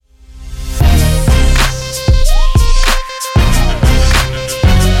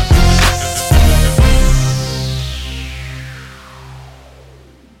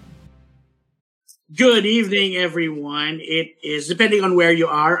Good evening, everyone. It is, depending on where you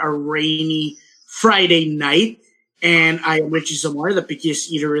are, a rainy Friday night. And I am Richie Zamora, the pickiest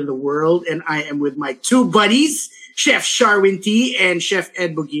eater in the world. And I am with my two buddies, Chef Sharwin T and Chef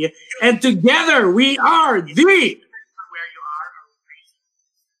Ed Bugia. And together we are the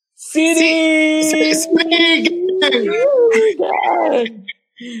City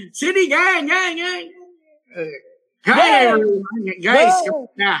City Gang. Hi, everyone. Guys,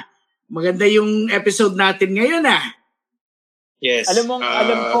 maganda yung episode natin ngayon Yes. Alam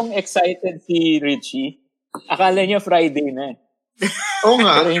kong excited si Richie. Akala niya Friday na. Oo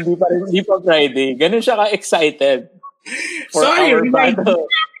nga. Pero hindi pa Friday. Ganun siya ka-excited. Sorry, battle.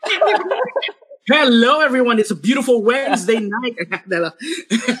 Hello, everyone. It's a beautiful Wednesday night.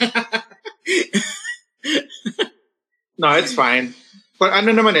 No, it's fine. But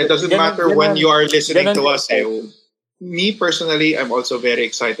ano naman it doesn't matter when you are listening to us. Me personally, I'm also very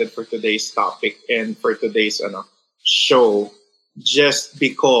excited for today's topic and for today's show just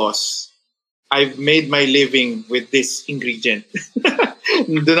because I've made my living with this ingredient.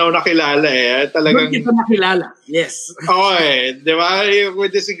 Doon ako nakilala Talagang doon kita nakilala. Yes. Di ba?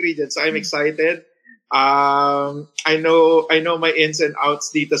 With this ingredient. So I'm excited. I know my ins and outs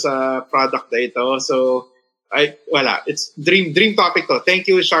dito sa product na ito. So it's dream topic to. Thank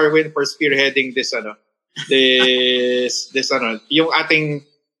you, Sharwin, for spearheading this yung ating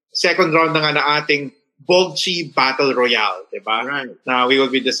second round na ating Bogchi Battle Royale, diba? Right. Now we will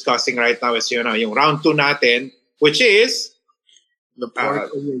be discussing right now is yung round 2 natin, which is the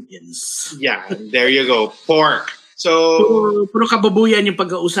Pork Awakens. Yeah, there you go, pork. So puro kababuyan yung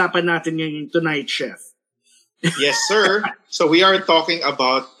pag-uusapan natin ngayon tonight, Chef. Yes, sir. So we are talking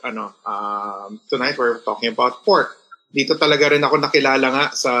about tonight we're talking about pork. Dito talaga rin ako nakilala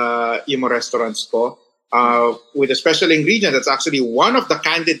nga sa Imo restaurants ko with a special ingredient that's actually one of the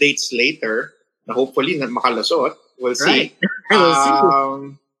candidates later na hopefully na makalusot. We'll see.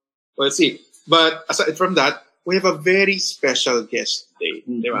 Right. We'll see. But aside from that, we have a very special guest today.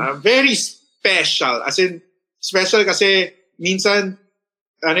 Mm-hmm. Diba? Very special. As in, special kasi minsan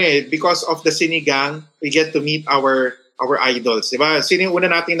because of the Sinigang, we get to meet our idols. Diba? Sino yung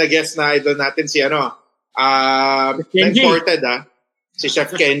una nating na-guest na idol natin? Si imported si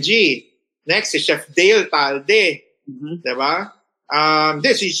Chef Kenji. Next, si Chef Dale Talde. Mm-hmm. Diba?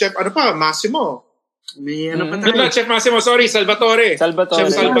 Si Chef, Massimo. May Chef Massimo, sorry, Salvatore. Chef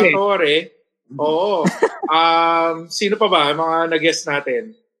Salvatore. Oo. Sino pa ba? Mga nag-guest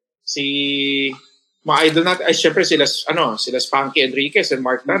natin. Mga idol natin. Ay, syempre sila Spanky Enriquez and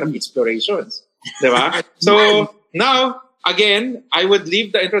Mark Tan of Inspirations. Diba? So, now, again, I would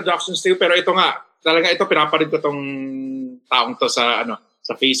leave the introductions to you, pero ito nga, talaga ito, pinaparid ko tong taong to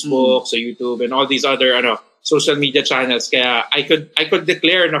sa Facebook, sa YouTube, and all these other, social media channels. Kaya, I could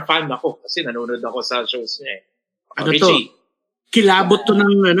declare na fan ako kasi nanonood ako sa shows niya Richie. Kilabot to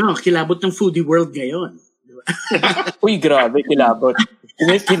kilabot ng foodie world ngayon. Uy, grabe, kilabot.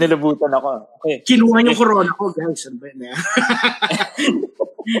 Kinalabutan ako. Okay. Kinuha yung corona ko, guys.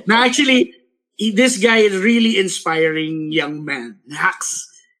 Na actually, this guy is really inspiring young man. Hacks.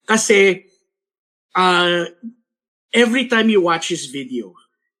 Kasi, every time you watch his video,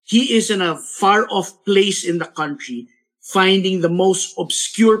 he is in a far-off place in the country, finding the most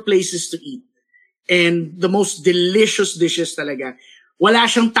obscure places to eat and the most delicious dishes talaga.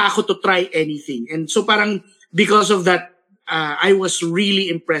 Wala siyang takot to try anything. And so parang because of that, I was really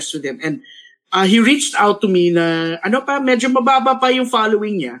impressed with him. And he reached out to me na medyo mababa pa yung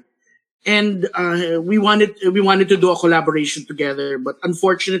following niya. And we wanted to do a collaboration together, but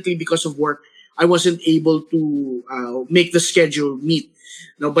unfortunately because of work, I wasn't able to make the schedule meet.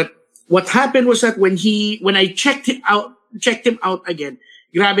 No, but what happened was that when I checked him out again,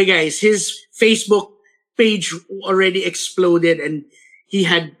 grabe guys, his Facebook page already exploded and he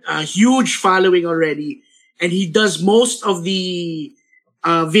had a huge following already. And he does most of the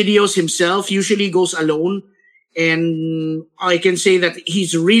videos himself, usually goes alone. And I can say that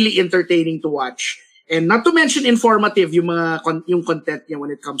he's really entertaining to watch. And not to mention informative yung content niya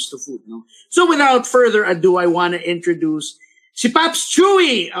when it comes to food. No? So without further ado, I want to introduce si Paps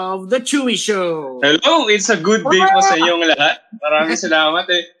Chewy of The Chewy Show. Hello, it's a good day po sa inyong lahat. Maraming salamat.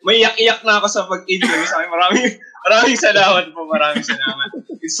 May iyak-iyak na ako sa pag-interview sa akin. Maraming salamat po. Maraming salamat.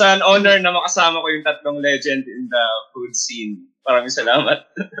 It's an honor na makasama ko yung tatlong legend in the food scene. Maraming salamat.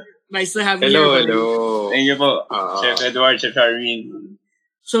 Nice to have you here. Hello. Thank you po. Chef Edward, Chef Charmin.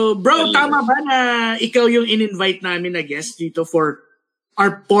 So, bro, tama ba na ikaw yung in-invite namin na guest dito for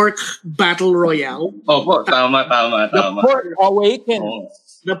our Pork Battle Royale? Opo, tama. The Pork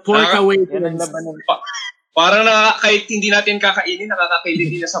Awakens. The Pork Awakens. Parang kahit hindi natin kakainin,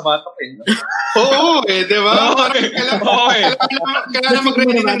 nakakakiliti na sa batok eh. No? Oo di ba? Kailangan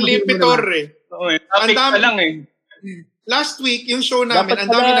mag-ready ng Lipitor eh. Oo topic pa lang eh. Last week, yung show namin, ang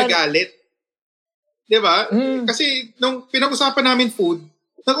dami nagalit. Di ba? Kasi nung pinag-usapan namin food,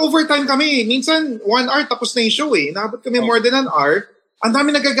 nag-overtime kami. Minsan, 1 hour tapos na yung show eh. Nakabot kami more than an hour. Ang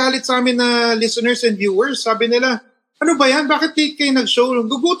dami nagagalit sa amin na listeners and viewers. Sabi nila, ano ba yan? Bakit kayo nag-show?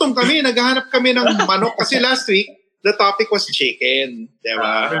 Gugutom kami. Naghahanap kami ng manok. Kasi last week, the topic was chicken.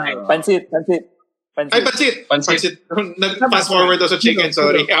 Diba? Pansit. Ay, pansit. Nag-fast forward daw sa chicken.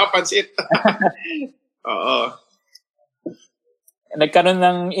 Sorry. Pansit. Oo. Nagkaroon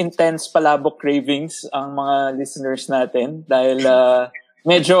ng intense palabok cravings ang mga listeners natin dahil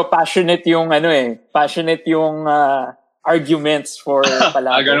medyo passionate yung arguments for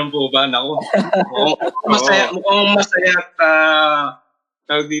palabok. Ganun po ba? Naku. Mukhang masaya at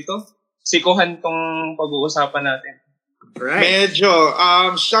tawag dito, sikuhan tong pag-uusapan natin. Right. Medyo.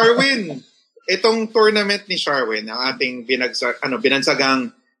 Sharwin, itong tournament ni Sharwin, ang ating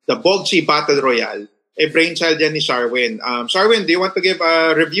binansagang The Bogchi Battle Royale, brainchild yan ni Sharwin. Sharwin, do you want to give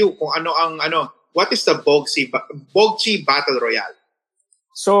a review kung what is the Bogchi Battle Royale?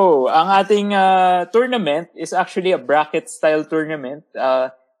 So, ang ating tournament is actually a bracket-style tournament.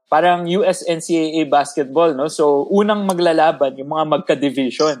 Parang US NCAA basketball, no? So, unang maglalaban yung mga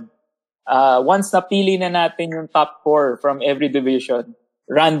magka-division. Once napili na natin yung top 4 from every division,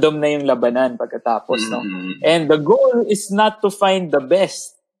 random na yung labanan pagkatapos, no? And the goal is not to find the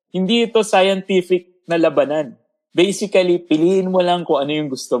best. Hindi ito scientific na labanan. Basically, piliin mo lang kung ano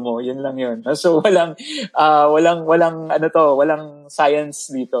yung gusto mo. Yun lang yun. So, walang science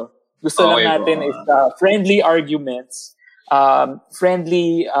dito. Gusto lang natin is friendly arguments,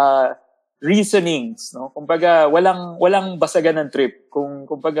 friendly reasonings, no? Kumbaga, walang basagan ng trip. Kung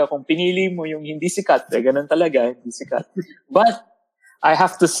pinili mo yung hindi sikat, ganun talaga, hindi sikat. But, I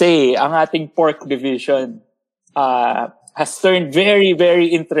have to say, ang ating pork division, has turned very,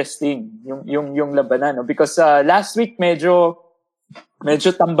 very interesting yung labanan, no? Because last week medyo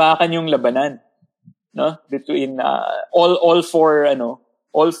tambakan yung labanan, no? Between all four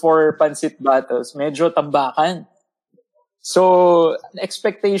pansit battles, medyo tambakan. So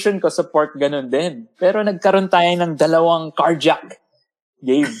expectation ko sa pork ganun din. Pero nagkaroon tayo ng 2 carjack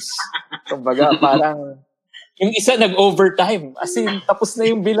games. Kumbaga parang yung isa nag-overtime, as in tapos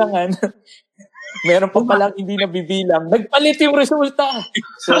na yung bilangan. Meron pa palang hindi nabibilang. Nagpalit yung resulta.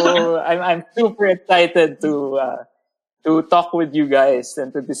 So, I'm super excited to talk with you guys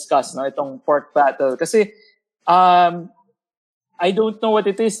and to discuss itong pork battle. Kasi, I don't know what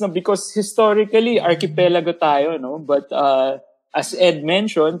it is, no? Because historically, archipelago tayo, no? But, as Ed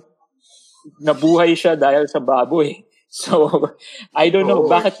mentioned, nabuhay siya dahil sa baboy. So, I don't know.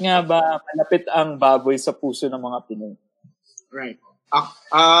 Bakit nga ba malapit ang baboy sa puso ng mga Pinoy? Right.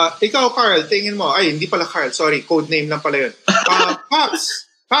 Ikaw, Carl, tingin mo. Ay, hindi pala Carl. Sorry, code name lang pala yun. Pops,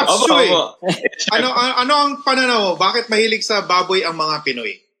 Shui. Ano ang pananaw? Bakit mahilig sa baboy ang mga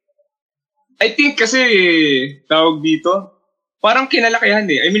Pinoy? I think kasi, tawag dito, parang kinalakihan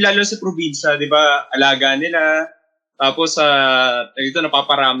eh. I mean, lalo sa probinsya, di ba, alaga nila. Tapos, dito,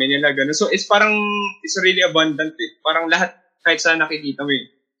 napaparami nila. Ganun. So, it's really abundant eh. Parang lahat, kahit saan nakikita mo eh.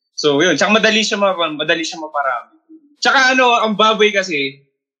 So, yun. Tsaka madali siya maparami. Tsaka ang baboy kasi,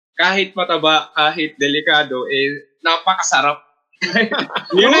 kahit mataba, kahit delikado, napakasarap.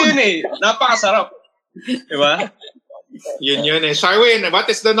 yun eh. Napakasarap. Diba? Yun eh. Sharwin, what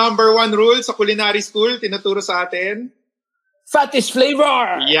is the number 1 rule sa culinary school? Tinuturo sa atin? Fat is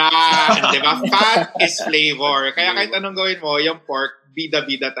flavor! Yan! Diba? Fat is flavor. Kaya kahit anong gawin mo, yung pork,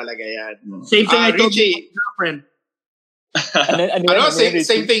 bida-bida talaga yan. Same thing I told my girlfriend.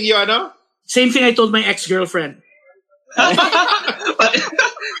 Same thing you, Same thing I told my ex-girlfriend.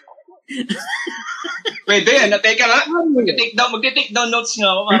 Pwede yan. Teka nga. Mag-take down notes nga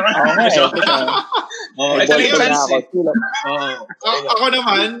ako. Ito yung chance eh. Ako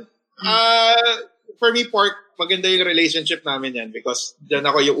naman, for me, pork, maganda yung relationship namin yan because dyan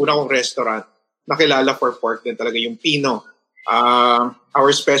ako yung una kong restaurant nakilala for pork din talaga yung Pino.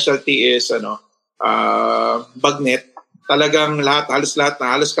 Our specialty is bagnet. Talagang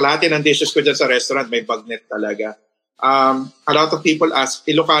halos kalahati ng dishes ko dyan sa restaurant may bagnet talaga. A lot of people ask,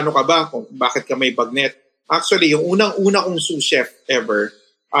 Ilocano ka ba? Kung bakit ka may bagnet? Actually, yung unang-una kong sous chef ever,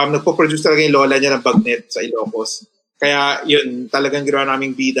 nagpo-produce talaga yung lola niya ng bagnet sa Ilocos. Kaya yun, talagang ginawa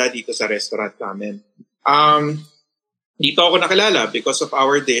naming bida dito sa restaurant namin. Dito ako nakilala because of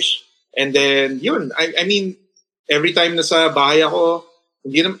our dish. And then, yun, I mean, every time na sa bahay ako,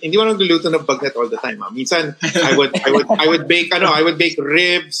 hindi mo nagluluto ng bagnet all the time. Minsan, I would bake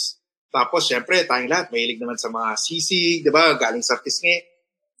ribs, Tapos, syempre, tayong lahat, mahilig naman sa mga sisig, di ba? Galing sa pisngi.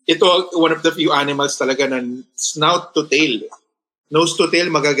 Ito, one of the few animals talaga na snout to tail. Nose to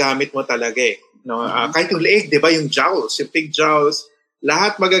tail, magagamit mo talaga eh. No? Kahit yung leeg, di ba? Yung jowls, yung pig jowls,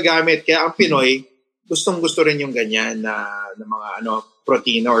 lahat magagamit. Kaya ang Pinoy, gustong-gusto rin yung ganyan na mga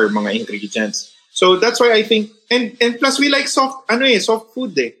protein or mga ingredients. So that's why I think, and plus we like soft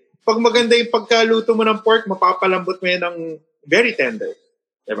food eh. Pag maganda yung pagkaluto mo ng pork, mapapalambot mo yan ng very tender.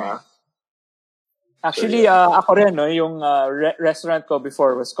 Diba? Actually, ako rin, no, yung restaurant ko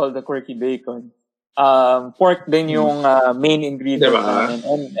before was called the Quirky Bacon. Pork din yung main ingredient diba?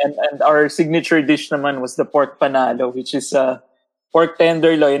 And our signature dish naman was the pork panalo, which is pork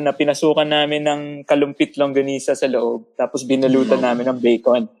tenderloin na pinasukan namin ng kalumpit longganisa sa loob, tapos binalutan namin ng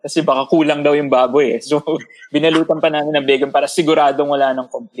bacon. Kasi baka kulang daw yung baboy eh. So, binalutan pa namin ng bacon para siguradong wala nang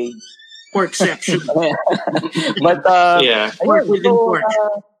complaint. Porkception. But, pork within pork.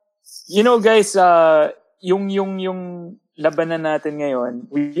 You know, guys, yung labanan natin ngayon,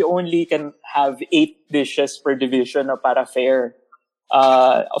 we only can have 8 dishes per division para fair.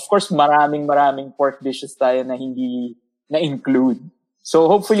 Of course, maraming pork dishes tayo na hindi na-include. So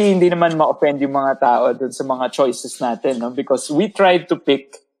hopefully hindi naman ma-offend yung mga tao dun sa mga choices natin, no? Because we tried to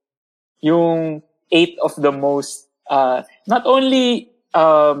pick yung 8 of the most not only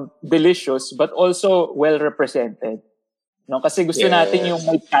delicious but also well represented. No? Kasi gusto natin yung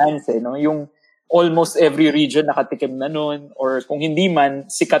may chance, no? Yung almost every region nakatikim na nun, or kung hindi man,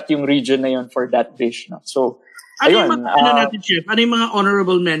 sikat yung region na yun for that dish. No? So, ayun. Natin, Chef? Ano yung mga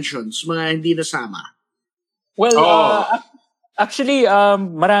honorable mentions, mga hindi nasama? Well, actually,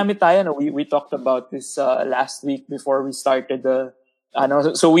 marami tayo. No? We talked about this last week before we started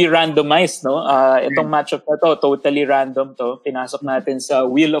so we randomized, no? Itong matchup na to, totally random to. Pinasok natin sa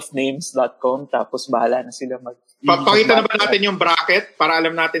wheelofnames.com, tapos bahala na sila Papakita na ba natin yung bracket para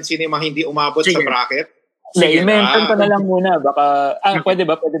alam natin sino yung mga hindi umabot sa bracket? Sige, i-mention ko na lang muna. Baka, pwede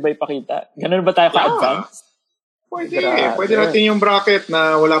ba ipakita? Ganun ba tayo ka-advance? Pwede natin yung bracket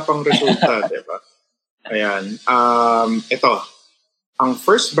na wala pang resulta, diba? Ayan. Ito. Ang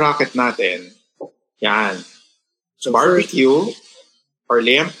first bracket natin, yan. So, barbecue or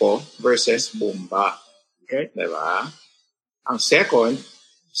liempo versus bomba. Okay. Diba? Ang second,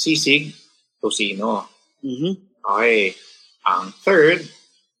 sisig, tocino. Mm-hmm. Okay. Ang third,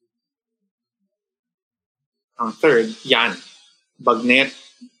 yan. Bagnet,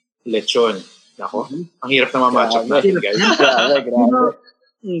 lechon. Nako, ang hirap na ma-match up natin, guys.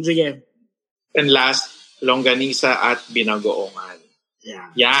 Sige. And last, longganisa at binagoongan.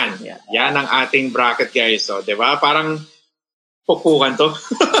 Yeah. Yan ang ating bracket, guys. So, di ba? Parang pupukan to.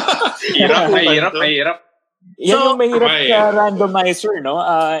 Mahirap. Yan yung mahirap sa randomizer, no?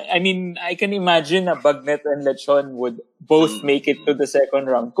 I mean, I can imagine na bagnet and lechon would both make it to the second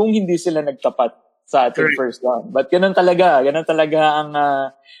round kung hindi sila nagtapat sa ating first round. But ganun talaga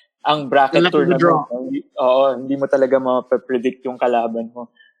ang bracket tournament. Oo, hindi mo talaga ma-predict yung kalaban mo.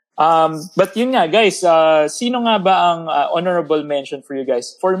 But yun nga, guys, sino nga ba ang honorable mention for you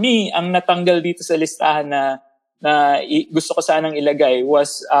guys? For me, ang natanggal dito sa listahan na gusto ko sanang ilagay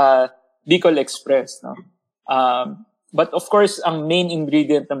was Bicol Express, no? But of course, ang main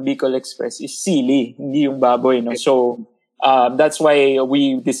ingredient ng Bicol Express is sili, hindi yung baboy, no? So that's why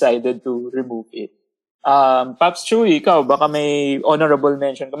we decided to remove it. Paps Chewy, ikaw, baka may honorable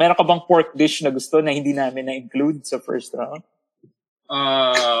mention. Meron ka bang pork dish na gusto na hindi namin na-include sa first round?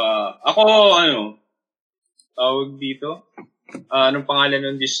 Ako, tawag dito? Anong pangalan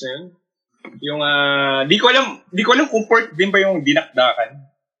ng dish na yun? Yung, di ko alam kung pork din ba yung dinakdakan.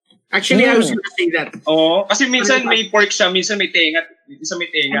 Actually, I was gonna say that. Oo, kasi minsan may pork siya, minsan may tenga,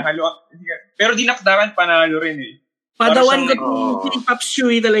 halo. Pero dinakdakan, panalo rin eh. Padawan ko yung Paps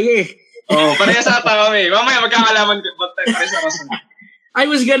Chewy talaga eh. Parehas ata kami. Mamaya magkakalaman ko.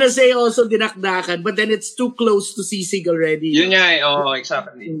 I was gonna say also dinakdakan, but then it's too close to sisig already. Yun nga eh.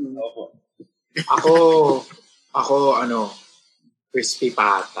 Exactly. Ako, crispy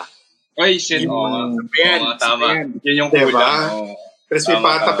pata. Ay, shit. Tama. Yun yung kulang. Diba? Crispy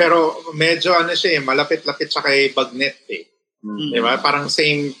pata, pero medyo siya eh, malapit-lapit siya kay bagnet eh. Diba? Parang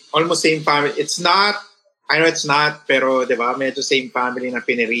almost same family. I know it's not, pero diba, medyo same family na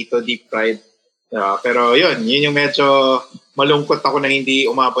pinirito, deep fried. Diba? Pero yun yung medyo malungkot ako na hindi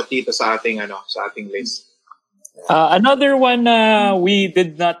umabot dito sa ating list. Another one we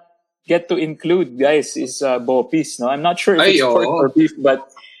did not get to include, guys, is bopis, no? I'm not sure if it's pork or beef, but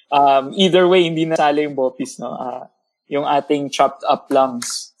either way, hindi nasali yung bopis, no? Yung ating chopped up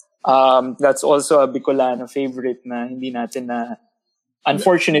lungs. That's also a Bicolano favorite na hindi natin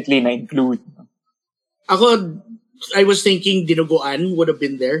unfortunately na-include. Ako, I was thinking dinuguan would have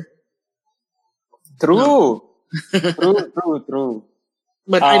been there. True. True.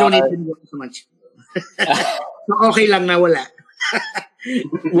 But I don't eat dinuguan so much. So okay lang na wala.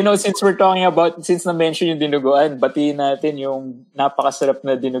 Since na-mention yung dinuguan, batiin natin yung napakasarap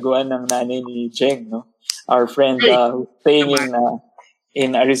na dinuguan ng nanay ni Jeng, no? Our friend who's staying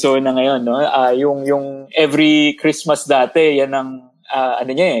in Arizona ngayon, no? Yung every Christmas dati, yan ang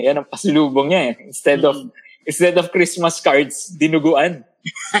yan ang pasalubong niya eh. Instead of Christmas cards, dinuguan.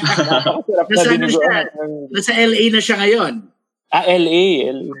 Napakasarap na dinuguan. Nasa LA na siya ngayon.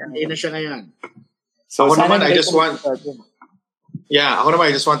 LA na siya ngayon. So ako naman, I just want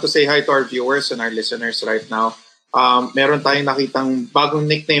to say hi to our viewers and our listeners right now. Meron tayong nakitang bagong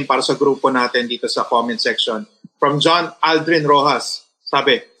nickname para sa grupo natin dito sa comment section. From John Aldrin Rojas.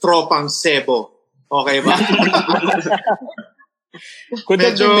 Sabi, Tropang Sebo. Okay ba?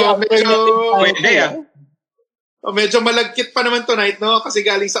 Medyo malagkit pa naman tonight, no? Kasi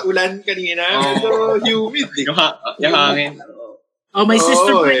galing sa ulan kanina. Medyo humid. Yung hangin. My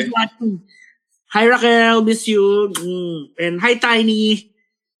sister is watching. Hi Raquel, miss you. And hi Tiny,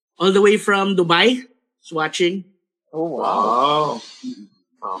 all the way from Dubai. Is watching. Oh wow.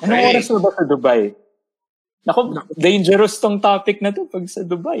 Okay. Anong oras mo ba sa Dubai? Naku, dangerous tong topic na to pag sa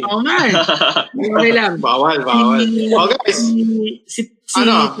Dubai. Oo nga eh. Okay lang. Bawal. Guys. Si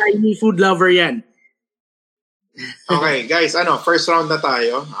Tiny food lover yan. Okay, guys, first round na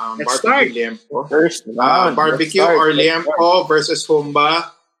tayo. Let's barbecue start. liempo. First round. Barbecue or liempo versus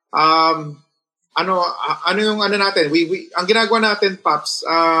humba. Ano yung natin? We ang ginagawa natin, Pops,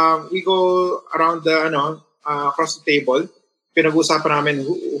 we go around the across the table. Pinag-uusapan namin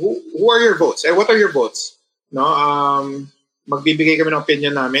who are your votes? What are your votes? No? Magbibigay kami ng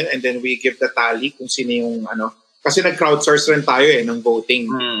opinion namin and then we give the tally kung sino yung kasi nag-crowdsource rin tayo ng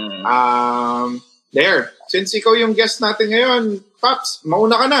voting. There. Since ikaw yung guest natin ngayon, Pops,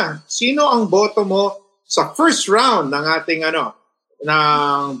 mauna ka na. Sino ang boto mo sa first round ng ating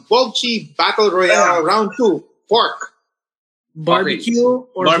ng Bolchi Battle Royale Round 2, pork? Barbecue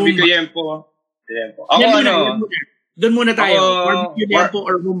or barbecue humba? Liempo. Doon muna tayo. Barbecue liempo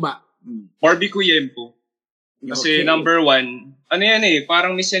or humba? Barbecue liempo. Kasi number one,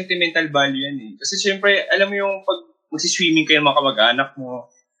 parang may sentimental value yan eh. Kasi syempre, alam mo yung pag magsiswimming kayo mga kamag-anak mo,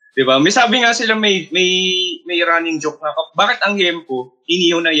 diba? May sabi nga sila may running joke na, bakit ang liempo,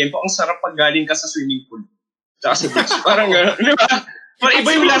 inihaw na liempo, ang sarap pag galing ka sa swimming pool. Tsaka sa beach. Parang gano'n. Di ba? Parang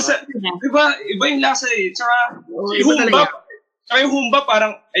iba yung lasa. Di ba? Iba yung lasa eh. Tsaka yung humba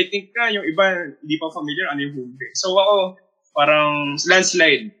parang, I think yung iba hindi pa familiar ano yung humba. So ako, parang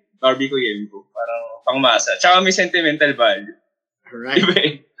landslide. Barbecue liempo. Parang pangmasa. Tsaka may sentimental value. Alright. Diba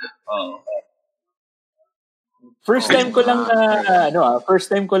eh? First time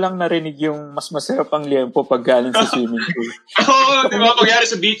ko lang narinig yung mas masarap ang liempo pag galing sa swimming pool. Di ba? Pagyari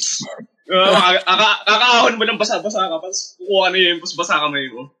sa beach. Kakaahon mo lang basa-basa ka, tapos kukuha na yung basa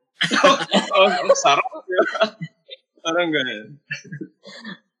kamay mo. Sarap. Parang ganun.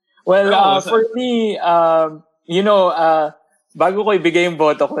 Well, for me, bago ko ibigay yung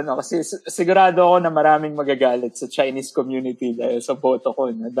boto ko, kasi sigurado ako na maraming magagalit sa Chinese community dahil sa boto ko.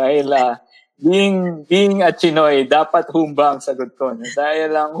 Dahil being a Chinoy, dapat humba ang sagot ko.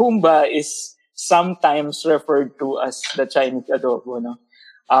 Dahil ang humba is sometimes referred to as the Chinese adobo.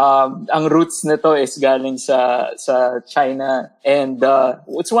 Ang roots nito is galing sa China and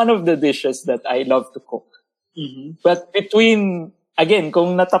it's one of the dishes that I love to cook. Mm-hmm. But again,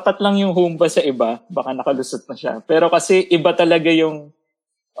 kung natapat lang yung humba sa iba, baka nakalusot na siya. Pero kasi iba talaga yung,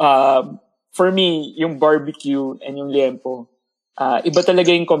 for me, yung barbecue and yung liempo, iba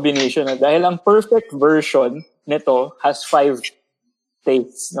talaga yung combination. Dahil ang perfect version nito has 5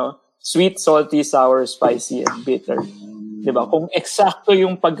 tastes, no? Sweet, salty, sour, spicy, and bitter. Diba? Kung eksakto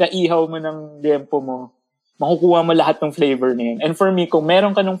yung pagkaihaw mo ng liempo mo, makukuha mo lahat ng flavor na yun. And for me, kung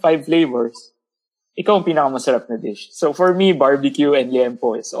meron ka ng 5 flavors, ikaw ang pinakamasarap na dish. So for me, barbecue and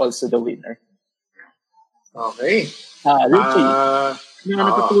liempo is also the winner. Okay. Richie.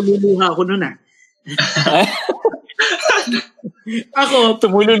 Napatululuha ako nun Ako,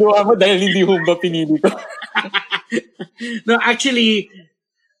 tumululuha mo dahil hindi humba pinili ko. No, actually,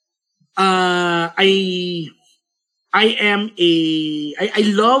 I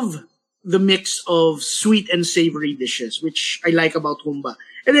love the mix of sweet and savory dishes, which I like about humba.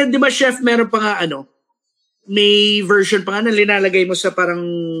 And then, di ba, chef, meron pa nga, may version pa nga na linalagay mo sa parang,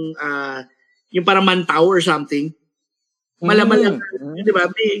 yung parang mantaw or something. Malamal, di ba?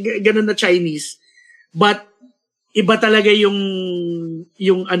 May ganun na Chinese. But, iba talaga yung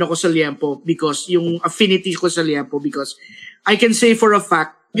ko sa liempo because, yung affinity ko sa liempo because I can say for a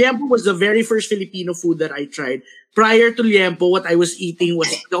fact, liempo was the very first Filipino food that I tried. Prior to liempo, what I was eating was,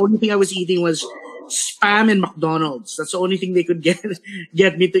 the only thing I was eating was Spam and McDonald's. That's the only thing they could get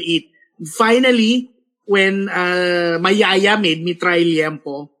me to eat. Finally, when my yaya made me try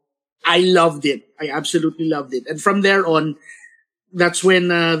liempo, I loved it. I absolutely loved it. And from there on, that's when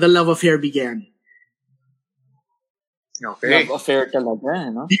the love affair began. Okay. Love affair talaga,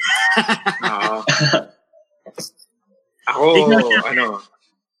 no? Ako,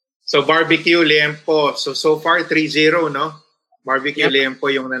 so barbecue, liempo. So far, 3-0, no? Barbecue, liempo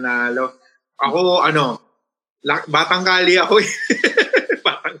yung nanalo. Ako, batang kali ako.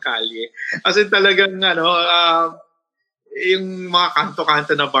 Batang kali. Kasi talagang, yung mga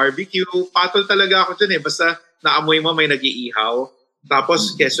kanto-kanto na barbecue, patol talaga ako dyan eh. Basta naamoy mo may nag-iihaw.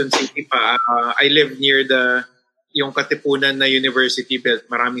 Tapos, Quezon City pa. I live near yung Katipunan na university belt.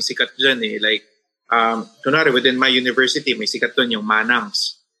 Maraming sikat dyan eh. Like, kunwari, within my university, may sikat doon yung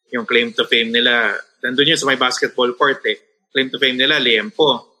Manangs. Yung claim to fame nila. Nandun yun sa may basketball court eh. Claim to fame nila,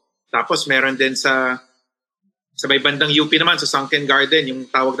 liempo. Tapos, meron din sa may bandang UP naman, sa Sunken Garden, yung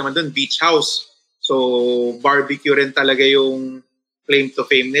tawag naman doon, beach house. So, barbecue rin talaga yung claim to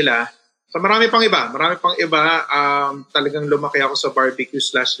fame nila. So, marami pang iba. Talagang lumaki ako sa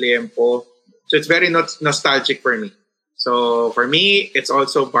barbecue/liempo. So, it's very nostalgic for me. So, for me, it's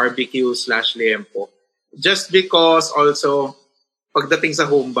also barbecue/liempo. Just because also, pagdating sa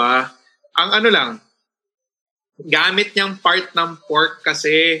humba, ang gamit niyang part ng pork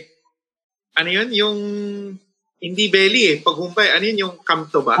kasi, yung hindi belly eh. Pag humba, yung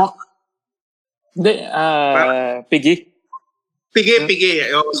kamto ba? Hindi, pigi. Pigi.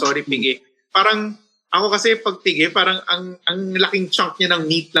 Oh, sorry, pigi. Parang, ako kasi pag pigi, parang ang laking chunk niya ng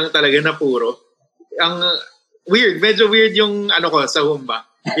meat lang talaga na puro. Ang medyo weird yung sa humba.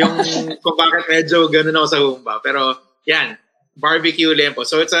 Yung kung bakit medyo ganun ako sa humba. Pero, yan, barbecue liempo.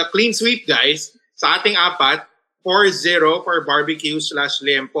 So, it's a clean sweep, guys. Sa ating apat, 4-0 for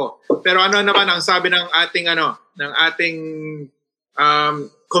barbecue/liempo. Pero ano naman ang sabi ng ating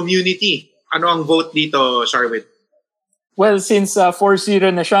community? Ano ang vote dito, Sharwit? Well, since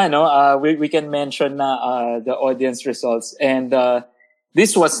 4-0 na siya, we can mention na the audience results. And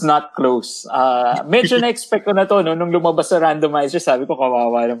this was not close. Medyo na-expect ko na to, no? Nung lumabas sa randomizer, sabi ko,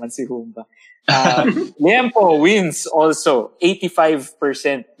 kawawa naman si Humba. Liempo wins also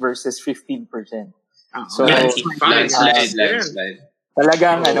 85% versus 15%. So, landslide.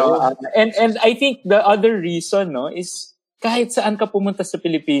 Talagang, and I think the other reason, is kahit saan ka pumunta sa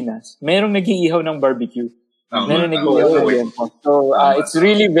Pilipinas, merong nag-iihaw ng barbecue. Meron nag-iihaw ng liempo. So, it's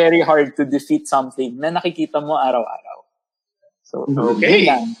really very hard to defeat something na nakikita mo araw-araw. So,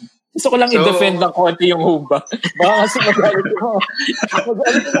 okay. Gusto ko lang i-defend ng konti yung Humba. Baka kasi magalit ko.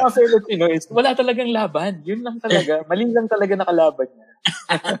 Magalit ko mga fellow Pinoys. Wala talagang laban. Yun lang talaga. Mali lang talaga nakalaban niya.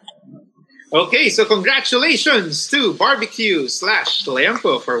 Okay, so congratulations to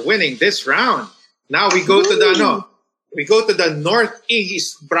barbecue/liempo for winning this round. Now we go to the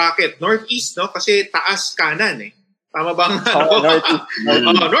northeast bracket. Northeast, no? Kasi taas kanan eh. Tama ba nga?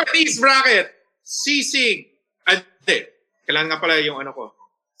 Northeast bracket. Sisig. Kailangan nga pala yung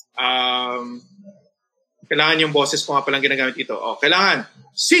kailangan yung boses ko nga palang ginagamit dito. Kailangan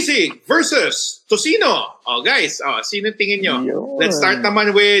Sisig versus Tocino. Guys, sino tingin nyo? Let's start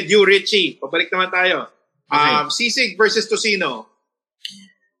naman with you, Richie. Pabalik naman tayo. Sisig versus Tocino.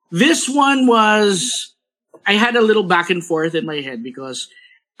 This one was, I had a little back and forth in my head because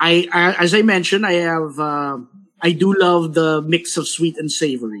I as I mentioned, I do love the mix of sweet and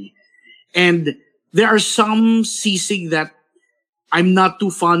savory. And there are some sisig that I'm not too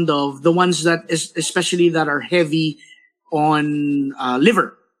fond of. The ones that, especially that are heavy on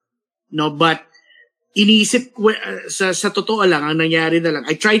liver. No, but iniisip ko, sa totoo lang, ang nangyari na lang,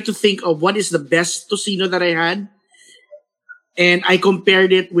 I tried to think of what is the best tocino that I had. And I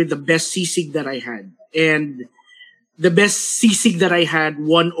compared it with the best sisig that I had. And the best sisig that I had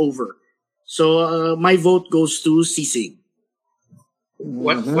won over. So my vote goes to sisig.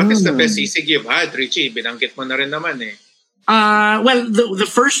 What is the best sisig you've had, Richie? Binanggit mo na rin naman eh. Well,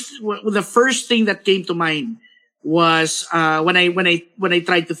 the first thing that came to mind was when I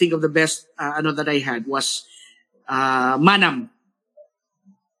tried to think of the best that I had was Manam.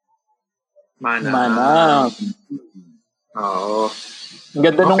 Oo.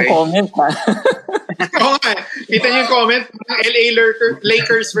 Ganda nung comment, ha? Oo nga. Kita niyo yung comment? LA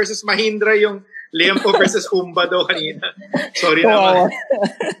Lakers versus Mahindra, yung Liempo versus Humba daw kanina. Sorry naman.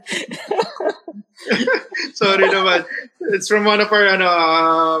 Sorry naman. It's from one of our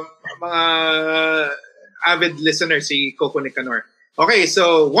mga avid listeners, si Coco Nicanor. Okay,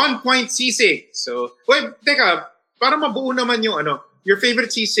 so 1 point sisig. So, wait, teka, para mabuo naman yung your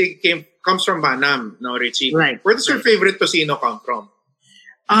favorite sisig comes from Manam, no, Richie? Right. Where does your favorite tocino come from?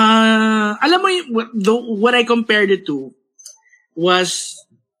 Alam mo, what I compared it to was,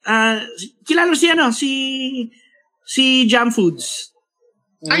 kilala si Jam Foods.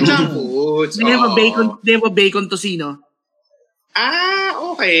 Ay, Jam Foods. They have a bacon tocino.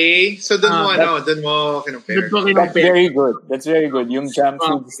 Okay. So doon mo kinumpare. That's very good. That's very good. Yung Jam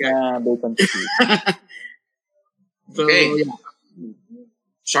Foods na bacon tocino. Okay. Yeah.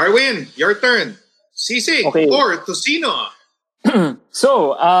 Sharwin, your turn. Sisig or tocino?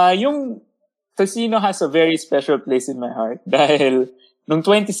 So, yung tocino has a very special place in my heart dahil noong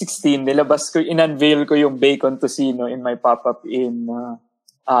 2016, in-unveil ko yung bacon tocino in my pop-up in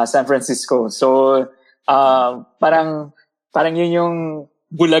San Francisco. So, parang yun yung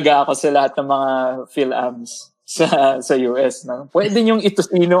bulaga ako sa lahat ng mga PhilAms sa US. No? Pwede yung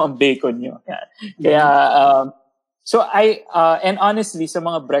itocino ang bacon nyo. Kaya, and honestly, sa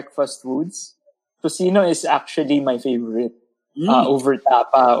mga breakfast foods, tocino is actually my favorite over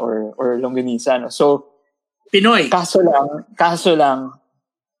tapa or longganisa. No? So, Pinoy. Kaso lang,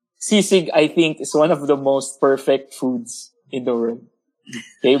 sisig, I think, is one of the most perfect foods in the world.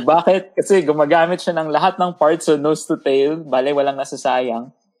 Okay, bakit? Kasi gumagamit siya ng lahat ng parts, so nose to tail, bale walang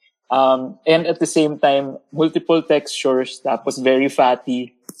nasasayang. And at the same time, multiple textures, tapos very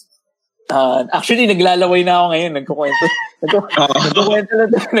fatty. Actually, naglalaway na ako ngayon. Nagkukwento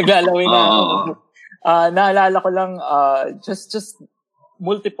naglalaway na ako. Naalala ko lang, just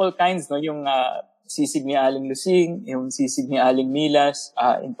multiple kinds, no? Yung sisig ni Aling Lusing, yung sisig ni Aling Milas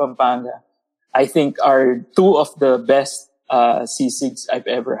in Pampanga, I think are two of the best sisigs I've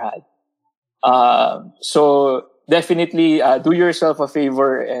ever had. So definitely do yourself a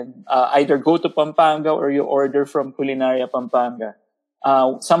favor and either go to Pampanga or you order from Culinaria Pampanga.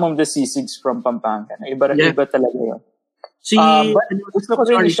 Some of the sisigs from Pampanga. Iba talaga yun. But gusto ko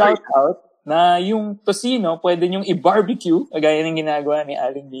rin shout out na yung tocino, pwede nyong i-barbecue, kagaya ng ginagawa ni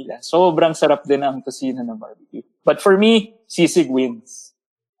Aling Mila. Sobrang sarap din ang tocino na barbecue. But for me, sisig wins.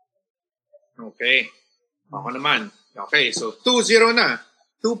 Okay. Ako naman. Okay, so 2-0 na.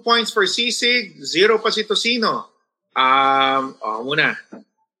 2 points for sisig, 0 pa si tocino. Muna.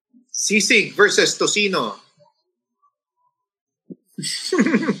 Sisig versus tocino.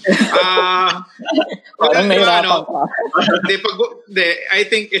 Parang nahirapan ka. I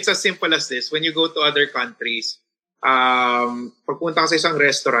think it's as simple as this. When you go to other countries, pagpunta ka sa isang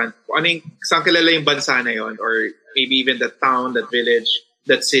restaurant, saan kilala yung bansa na yun, or maybe even that town, that village,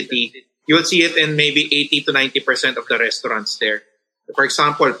 that city, you will see it in maybe 80 to 90% of the restaurants there. For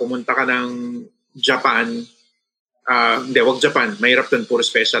example, pumunta ka ng Japan, wag Japan, mahirap dun, puro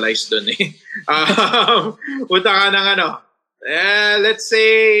specialized dun eh. Punta ka ng let's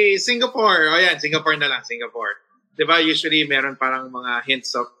say Singapore. Singapore na lang, Singapore. Diba, usually meron parang mga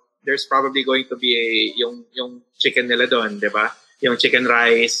hints of there's probably going to be yung chicken nila doon, diba? Yung chicken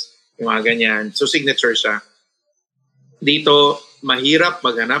rice, yung mga ganyan. So signature siya. Dito, mahirap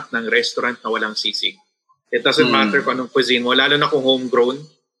maghanap ng restaurant na walang sisig. It doesn't matter kung anong cuisine mo, lalo na kung homegrown.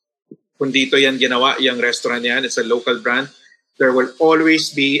 Kung dito yan ginawa, yung restaurant yan, it's a local brand, there will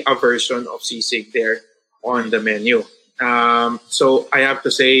always be a version of sisig there on the menu. So I have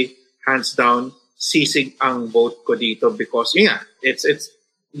to say, hands down, sisig ang vote ko dito because it's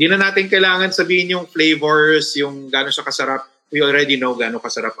di na natin kailangan sabihin yung flavors, yung gaano siya kasarap. We already know gaano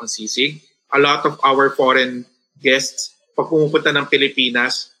kasarap ang sisig. A lot of our foreign guests, pag pumupunta ng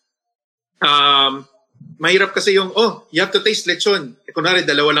Pilipinas, mahirap kasi yung, you have to taste lechon. Kunwari,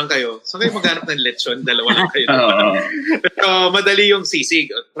 dalawa lang kayo. Saan kayo maghanap ng lechon? Dalawa lang kayo. Madali yung sisig.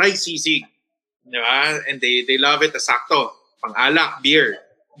 Try sisig. Diba? And they love it. Sakto. Pang-alak, beer.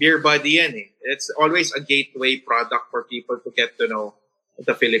 Beer body yan eh. It's always a gateway product for people to get to know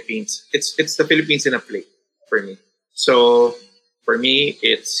the Philippines. It's the Philippines in a plate for me. So, for me,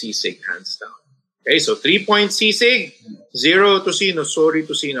 it's sisig, hands down. Okay, so 3 points sisig, 0 tocino. Sorry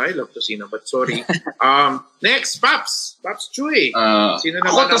tocino. I love tocino, but sorry. Next, Paps Chuy. Sino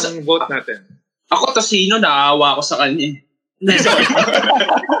naman ang vote natin? Ako tocino, naawa ako sa kanya.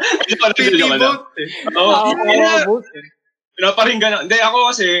 Pinaparinggan. Hindi,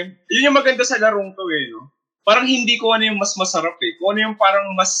 ako kasi, yun yung maganda sa larong to eh, no? Parang hindi ko ano yung mas masarap eh. Kung ano yung parang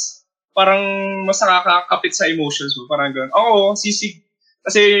mas nakakakapit sa emotions mo. Parang gano'n. Oo, sisig.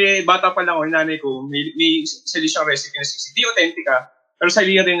 Kasi bata pa lang ako, yung nanay ko, may sarili siyang recipe na sisig. Di authentica, pero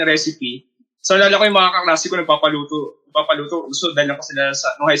sarili rin recipe. So, alala ko yung mga kaklase ko nagpapaluto. So, dalang ko sila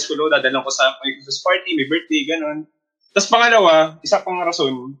nung high school, dadalang ko sa Christmas party, may birthday, gano'n. Tapos pangalawa, isa pang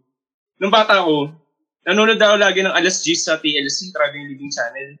rason, nung bata ko, nanonood daw lagi ng alas 10 sa TLC, Traveling Living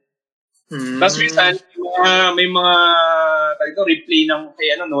Channel. Tapos minsan, may mga replay ng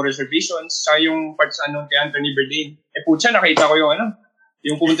kay No Reservations, tsaka yung parts kay Anthony Bourdain. Putya, nakita ko yung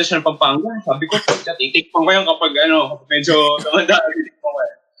yung pumunta siya ng Pampanga, sabi ko, titikpan ko yan kapag medyo tumanda, titikpan ko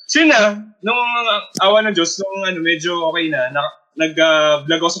yan. So yun na, nung awa ng Diyos, nung medyo okay na,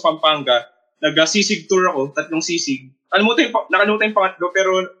 nag-vlog ako sa Pampanga, nag-sisig tour ako, 3 sisig. Nakalimutan yung pangatlo,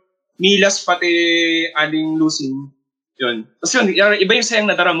 pero Milas pati Aling Lusing. Yun. Tapos yun, iba yung sayang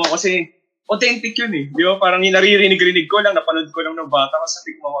nadarama mo kasi authentic yun eh. Di ba? Parang naririnig-rinig ko lang, napanood ko lang ng bata kasi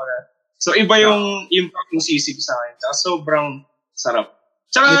tignan ko na. So iba yung impact ng sisig sa akin. Tsaka sobrang sarap.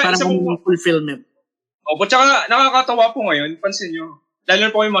 Tsaka isa po fulfillment. Opo, tsaka nakakatawa po ngayon, pansin nyo. Lalo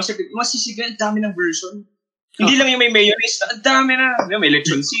na po yung mga sisig, ang dami ng version. Hindi lang yung may mayonnaise, ang dami na. May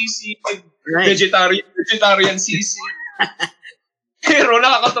lechon sisig, vegetarian sisig. Pero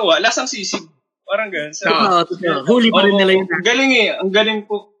nakakatawa, lasang sisig. Parang ganun. So, huli pa rin nila yun. Ang galing eh. Ang galing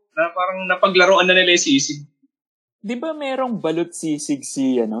po. Na parang napaglaruan na nila yung sisig. Di ba merong balot sisig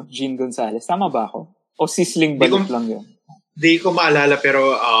si Gene Gonzalez? Tama ba ako? O sisling balot lang yun? Di ko maalala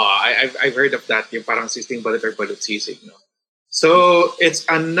pero I've heard of that. Yung parang sisling balot or balot sisig. No? So, it's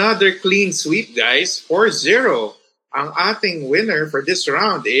another clean sweep, guys. 4-0. Ang ating winner for this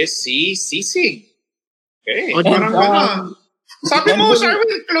round is si Sisig. Okay. Parang gano'n. Sabi mo,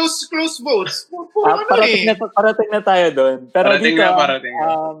 Sharwin, close votes. Parating na tayo doon. Pero parating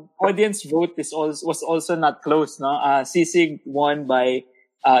dito, audience vote was also not close. No? Sisig won by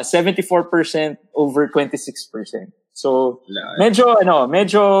 74% over 26%. So, medyo,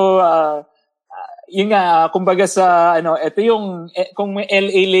 yun nga, kumbaga sa, ito yung, kung may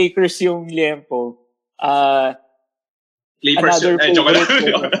LA Lakers yung liempo, Clippers yun. Joke lang.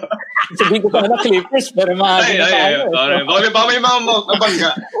 Sabihin ko pa na Clippers, pero maaari na tayo. Baka may mga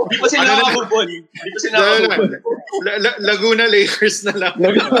mabangga. Hindi pa sila nakakubon. Laguna Lakers na lang.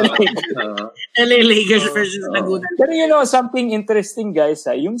 LA Lakers versus Laguna. Pero something interesting guys,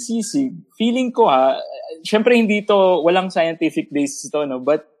 yung sisig, feeling ko syempre hindi to, walang scientific basis ito, no?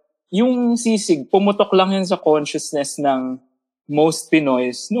 But yung sisig, pumutok lang yun sa consciousness ng most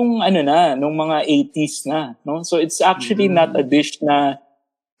Pinoys nung mga 80s na, no? So it's actually not a dish na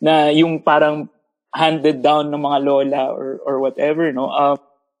yung parang handed down ng mga lola or whatever, no?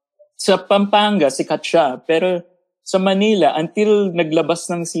 Sa Pampanga, sikat siya. Pero sa Manila, until naglabas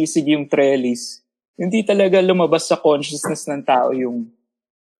ng sisig yung trellis, hindi talaga lumabas sa consciousness ng tao yung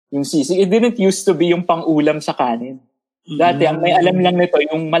sisig. It didn't used to be yung pang-ulam sa kanin. Dati, ang may alam lang nito,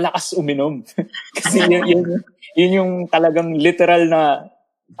 yung malakas uminom. Kasi yun yung talagang literal na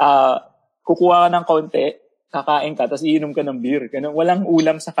kukuha ka ng konti, kakain ka, tapos iinom ka ng beer. Ganun. Walang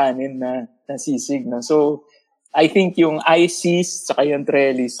ulam sa kanin na sisig. No? So, I think yung ICs, tsaka yung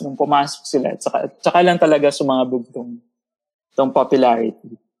trellis, nung pumasok sila, tsaka lang talaga sumabog tong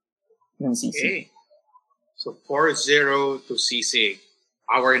popularity ng sisig. Okay. So, 4-0 to sisig.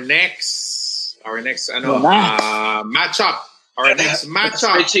 Our next matchup. Our next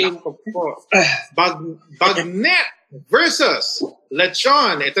matchup. Bagnet versus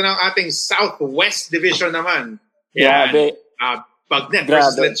Lechon. Ito na ang ating Southwest Division naman. Yan. Bagnet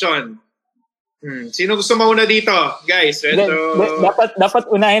versus Lechon. Sino gusto mauna dito, guys? Dapat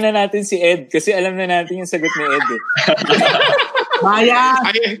unahin na natin si Ed kasi alam na natin yung sagot ni Ed.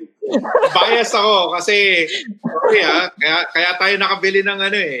 Bias ako kasi kaya tayo nakabili ng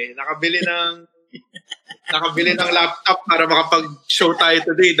laptop para makapag-show tayo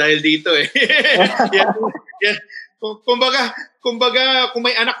today dahil dito eh. yan. Kumbaga, kung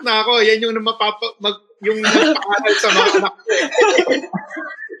may anak na ako, yan yung yung magpaaral sa mga anak ko.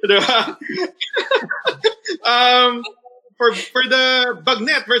 Diba? For the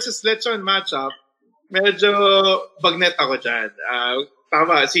Bagnet versus Lechon matchup, medyo Bagnet ako dyan.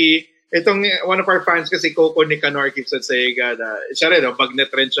 Tama, itong one of our fans kasi Coco Nicanor keeps on saying siya rin,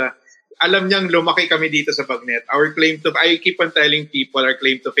 Bagnet rin siya. Alam niyang lumaki kami dito sa Bagnet. I keep on telling people our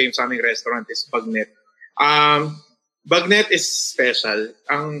claim to fame sa aming restaurant is Bagnet. Bagnet is special.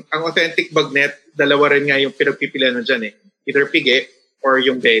 Ang authentic Bagnet, dalawa rin nga yung pinagpipilian na dyan eh. Either pigi or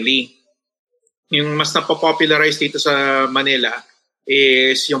yung belly. Yung mas napopularize dito sa Manila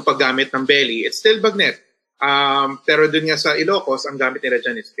is yung paggamit ng belly. It's still Bagnet. Pero dun nga sa Ilocos, ang gamit nila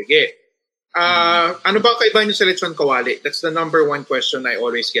dyan is pigi. Ano ba ang kaiba nyo sa lechon kawali? That's the number one question I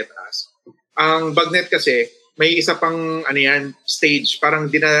always get asked. Ang Bagnet kasi, may isa pang stage.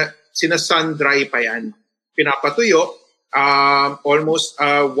 Parang sina-sun dry pa yan. Pinapatuyo, almost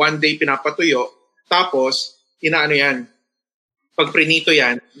one day pinapatuyo, tapos pag prinito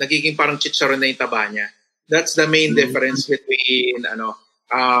yan, nagiging parang chicharon na yung taba niya. That's the main difference between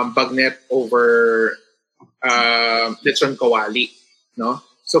Bagnet over lechon kawali, no?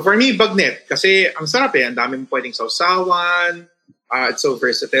 So for me, Bagnet, kasi ang sarap ang dami mo pwedeng sausawan, it's so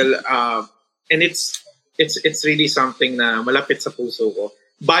versatile, and it's it's really something na malapit sa puso ko.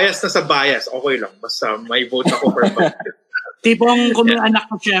 Bias na sa bias, okay lang. Basta may vote ako for Bagnet. Tipong kung may anak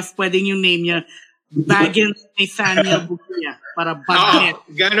ko, chef, pwedeng yung name niya Baggins Nathaniel Bukia para Bagnet.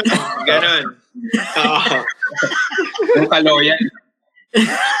 Ganon. Yung ka-loyal.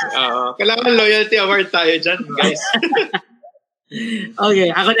 Kailangan loyalty award tayo dyan, guys.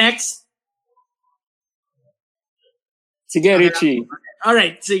 Okay, ako next. Sige, Richie. All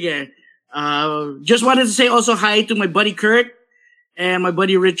right, sige. Just wanted to say also hi to my buddy Kurt and my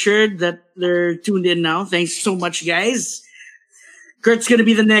buddy Richard that they're tuned in now. Thanks so much, guys. Kurt's going to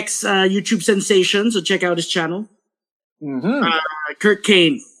be the next YouTube sensation, so check out his channel. Mm-hmm. Kurt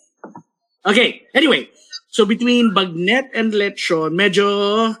Kane. Okay, anyway. So between Bagnet and Lechon,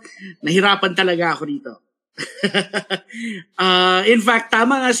 medyo nahirapan talaga ako dito. In fact,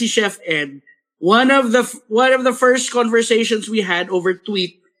 tama nga si Chef Ed. One of the first conversations we had over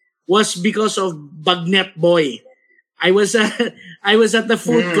tweet was because of Bagnet Boy. I was at the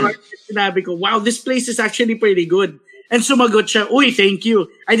food court and sinabi ko, wow, this place is actually pretty good. And sumagot siya, uy, thank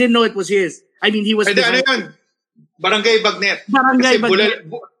you. I didn't know it was his. I mean, he was... Ano yun? Barangay Bagnet. Barangay Kasi Bagnet.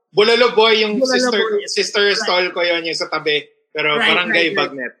 Bulalo Boy yung Bulalo sister stall ko yun, yung sa tabi. Pero Barangay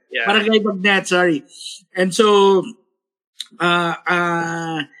Bagnet. Yeah. Barangay Bagnet, sorry. And so,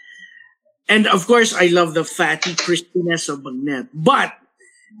 and of course, I love the fatty crispiness of Bagnet. But,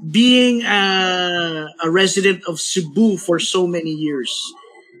 being a resident of Cebu for so many years,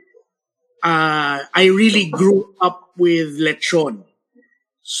 I really grew up with lechon.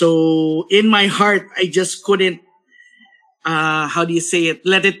 So in my heart, I just couldn't, how do you say it?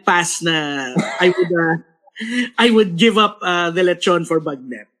 Let it pass na I would give up the lechon for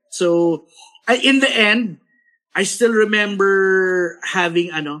Bagnet. So in the end, I still remember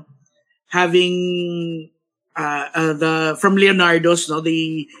having the from Leonardo's, no,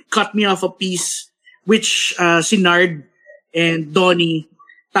 they cut me off a piece, which si Nard and Donnie,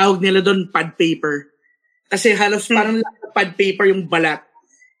 tawag nila doon pad paper. Kasi halos parang pad paper yung balat.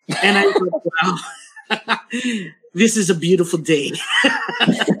 And I thought, wow, this is a beautiful day.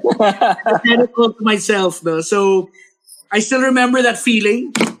 I kind of called to myself, no. So I still remember that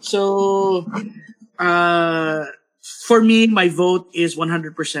feeling. So for me, my vote is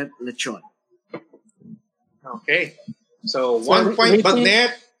 100% lechon. Okay. So, 1 point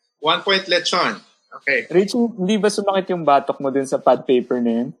Bagnet, 1 point Lechon. Okay. Richie, hindi ba sumakit yung batok mo dun sa pad paper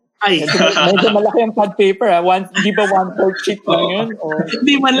na yun? Ay. Medyo malaki yung pad paper, ha? Hindi ba 1/4 sheet lang yun?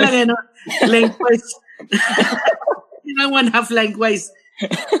 Hindi man lang, no? Lengthwise. Hindi lang 1/2 lengthwise.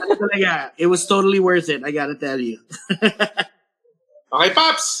 Ano talaga, it was totally worth it, I gotta tell you. Okay,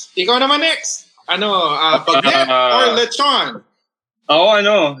 Paps. Ikaw naman next. Bagnet or Lechon?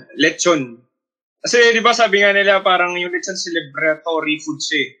 Ako, Lechon. Kasi di ba sabi nga nila parang yung lechon celebratory food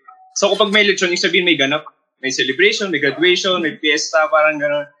siya. So kapag may lechon, yung sabihin may ganap. May celebration, may graduation, may fiesta, parang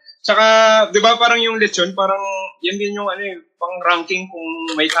gano'n. Tsaka, di ba parang yung lechon, parang yan din yung pang ranking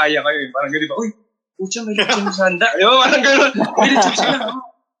kung may kaya kayo. Parang gano'n, di ba? Uy, pucha, may lechon sa handa. Di ba? Parang gano'n. May lechon sila.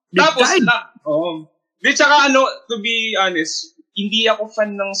 Tapos, Di, tsaka to be honest, hindi ako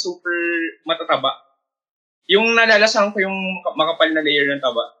fan ng super matataba. Yung nalalasahan ko yung makapal na layer ng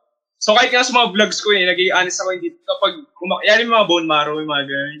taba. So kahit nga sa mga vlogs ko naging honest ako, hindi kapag yan yung mga bone marrow, yung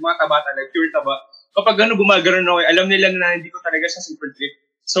mga taba talaga, pure taba. Kapag gumagano ako, alam nila na hindi ko talaga siya super trip.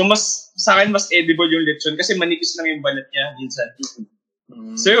 So sa akin mas edible yung lechon kasi manipis lang yung balat niya minsan.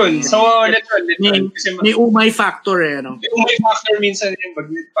 So yun, lechon. May umay factor no? May umay factor minsan yung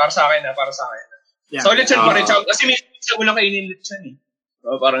para sa akin. Yeah, so lechon pa rin, kasi minsan ko lang kainin lechon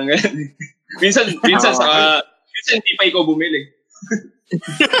parang ganyan. minsan hindi pa ikaw bumili.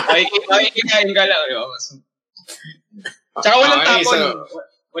 Kikain ka lang. Tsaka walang tapon.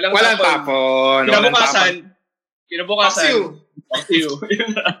 Walang tapon. Kinabukasan. Fuck you.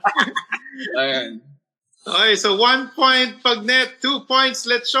 Ayan. Okay, so 1 point Bagnet, 2 points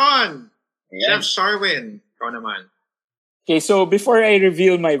Lechon. Chef Sharwin, ikaw naman. Okay, so before I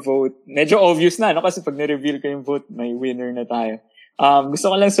reveal my vote, medyo obvious na, kasi pag na-reveal ko yung vote, may winner na tayo.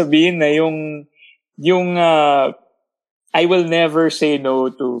 Gusto ko lang sabihin na yung I will never say no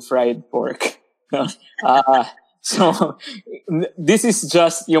to fried pork. So, this is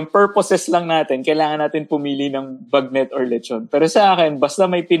just yung purposes lang natin. Kailangan natin pumili ng Bagnet or lechon. Pero sa akin, basta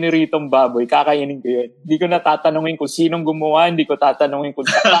may piniritong baboy, kakainin ko yun. Hindi ko na tatanungin kung sinong gumawa, hindi ko tatanungin kung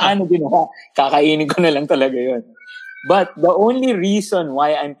paano ginawa. Kakainin ko na lang talaga yun. But the only reason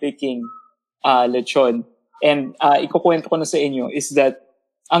why I'm picking lechon, and ikukwento ko na sa inyo, is that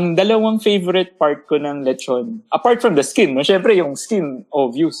ang dalawang favorite part ko ng lechon, apart from the skin, syempre yung skin,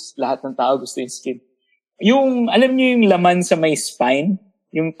 obvious, lahat ng tao gusto yung skin. Yung, alam niyo yung laman sa may spine,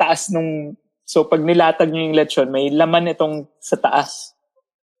 yung taas nung So pag nilatag nyo yung lechon, may laman itong sa taas.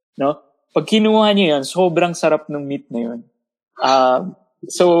 No? Pag kinuha nyo yun, sobrang sarap ng meat na yun.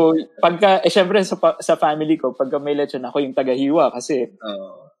 So, syempre sa family ko, pagka may lechon, ako yung tagahiwa kasi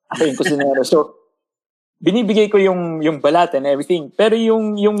ako yung kusinero. So, binibigay ko yung balat and everything. Pero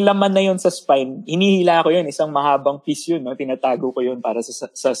yung laman na yun sa spine, hinihila ko yun. Isang mahabang piece yun. No? Tinatago ko yun para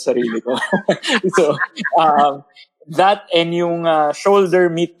sa sarili ko. So, that and yung shoulder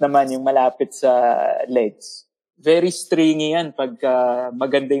meat naman, yung malapit sa legs. Very stringy yan pagka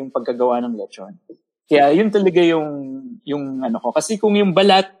maganda yung pagkagawa ng lechon. Kaya yun talaga yung ano ko. Kasi kung yung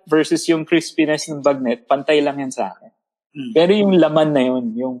balat versus yung crispiness ng bagnet, pantay lang yan sa akin. Pero yung laman na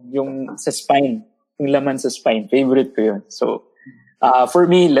yun, yung sa spine, yung laman sa spine, favorite ko yun. So, for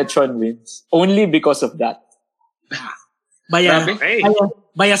me, lechon wins. Only because of that. By a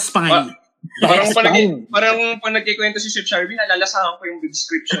spine. Parang pag nagkikwento si Chef Sharvie, nalalasahan ko yung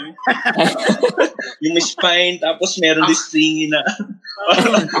description. Yung may spine, tapos meron din stringy na.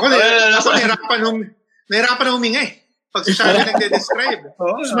 Ako nahirapan na huminga eh. Pag si Sharvie nagde-describe.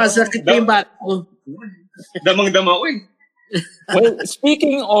 Masakit yung bato. Damang-dama ko eh. Well,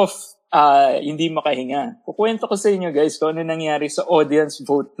 speaking of hindi makahinga, kukwento ko sa inyo guys kung ano nangyari sa audience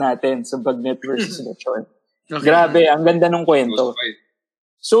vote natin sa Bagnet versus Lechon. Okay. Grabe, ang ganda ng kwento.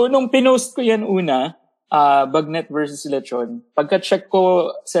 So, nung pinost ko yan una, Bagnet versus Lechon, pagka-check ko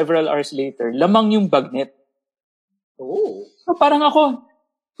several hours later, lamang yung Bagnet. Oh. So, parang ako,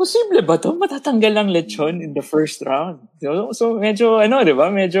 posible ba to? Matatanggal ang Lechon in the first round. So medyo, diba?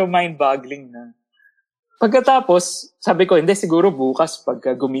 Medyo mind-boggling na. Pagkatapos, sabi ko, hindi, siguro bukas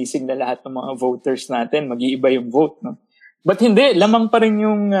pagka gumising na lahat ng mga voters natin, mag-iiba yung vote, no? But hindi, lamang pa rin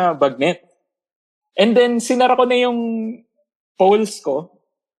yung Bagnet. And then, sinara ko na yung polls ko.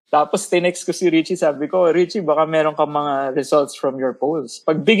 Tapos, tinext ko si Richie, sabi ko, Richie, baka meron ka mga results from your polls.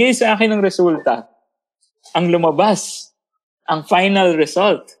 Pagbigay sa akin ng resulta, ang lumabas, ang final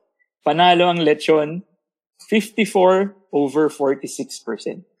result, panalo ang lechon,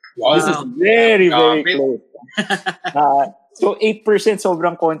 54/46%. Wow. This is very, very close. So, 8%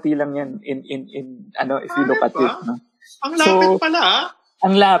 sobrang konti lang yan in if you look at it. No? Ang lapit pala.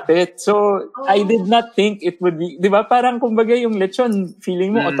 Ang lapit. So, I did not think it would be, di ba? Parang kumbaga yung lechon,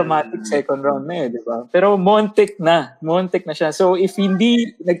 feeling mo automatic second round na di ba? Pero Montek na siya. So, if hindi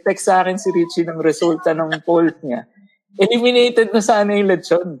nag-text sa akin si Richie ng resulta ng poll niya, eliminated na sana yung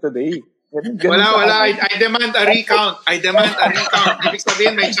lechon today. Wala. I demand a recount. Ibig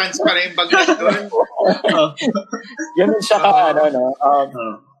sabihin, may chance pa rin Bagnet doon. Ganun siya ka,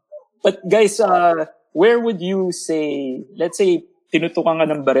 But guys, where would you say, let's say, tinutukan ka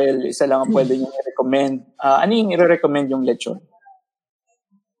ng barel, isa lang ang pwede nyo i-recommend. Ano yung i-recommend yung lechon?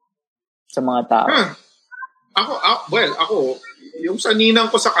 Sa mga tao? Ako, yung sa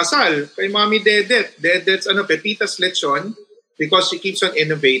ninang ko sa kasal, kay Mami Dedet's Pepitas Lechon, because she keeps on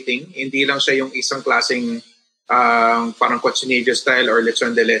innovating. Hindi lang siya yung isang klaseng parang cochinillo style or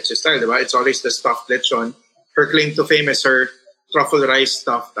lechon de leche style, di ba? It's always the stuffed lechon. Her claim to fame is her truffle rice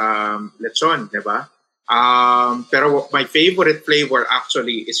stuffed lechon, di ba? Pero my favorite flavor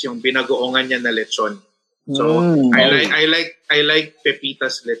actually is yung binagoongan niya na lechon. So I like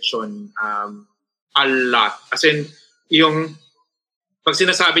Pepitas Lechon a lot. As in, yung pag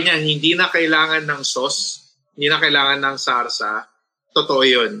sinasabi niya hindi na kailangan ng sauce, hindi na kailangan ng sarsa, totoo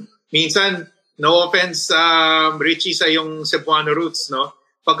yun. Minsan, no offense Richie sa yung Cebuano roots, no?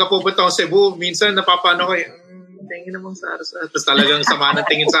 Pagka pupunta ako sa Cebu, minsan napapano ko tingin namang sarsa. Tapos talagang sama ng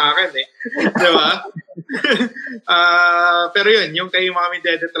tingin sa akin eh. Di ba? Pero yun, yung kay Mami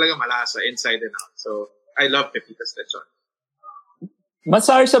Dede talaga malasa, inside and out. So, I love Pepitas Lechon.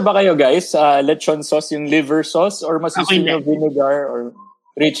 Masarsa ba kayo guys? Lechon sauce, yung liver sauce? Or masusun yung vinegar? Or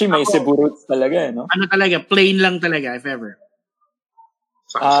Richie, may Cebu roots talaga eh, no? Ano talaga? Plain lang talaga, if ever.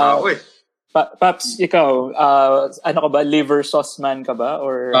 Sarsa ako eh. Paps, ikaw, ano ka ba? Liver sauce man ka ba?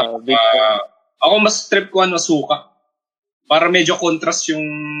 Or vinegar? Ako mas trip ko suka. Para medyo contrast yung...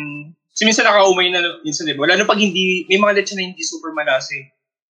 Kasi minsan nakaumay na minsan, diba? Lalo pag hindi... May mga lechon na hindi super malasa eh.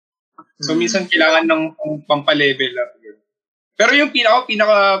 So minsan kailangan ng pampalevel up. Pero yung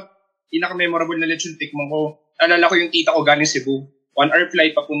pinaka-memorable na lechon tikman ko, alala ko yung tita ko galing Cebu. 1 hour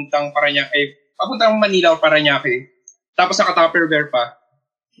flight papuntang Manila o Parañaque. Tapos naka-Tupperware pa.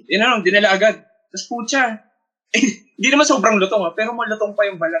 Dinala agad. Tapos putya. Hindi naman sobrang lutong pero malutong pa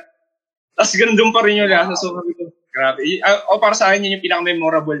yung balat. Tapos ganun pa rin yung lasa. So, grabe. Para sa akin, yun yung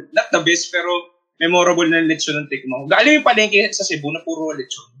pinaka-memorable. Not the best, pero memorable na lechon ng tikman ko. Alam yung palengke sa Cebu na puro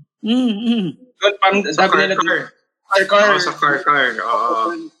lechon. Doon, parang sabi nila doon. Car. Sa car.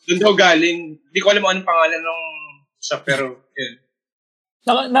 Doon daw galing. Hindi ko alam anong pangalan ng shop, pero yun.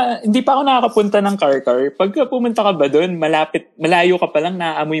 Hindi pa ako nakakapunta ng Karkar. Pagka pumunta ka ba doon, malayo ka pa lang,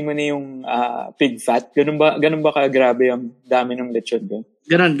 naaamoy mo na yung pig fat. Ganun ba kagrabe ang dami ng lechon doon?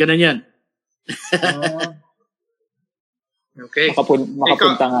 Ganun yan. Okay.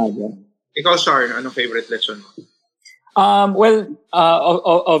 Makapunta nga dyan. Ikaw, Shar, anong favorite lechon mo?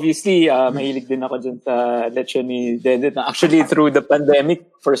 Obviously, mahilig din ako dyan sa lechon ni Dedet. Actually, through the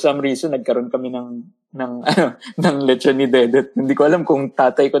pandemic, for some reason, nagkaroon kami ng lechon ni Dedet. Hindi ko alam kung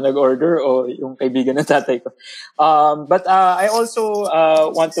tatay ko nag-order o yung kaibigan ng tatay ko. But I also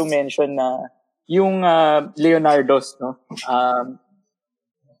want to mention na yung Leonardo's, no?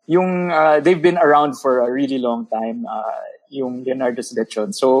 They've been around for a really long time, yung Leonardo's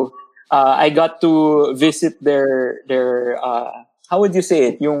lechon. So, I got to visit their how would you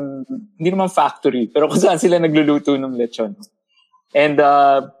say it? Yung, hindi naman factory, pero kung saan sila nagluluto ng lechon. And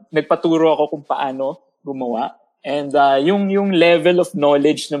nagpaturo ako kung paano gumawa. And yung level of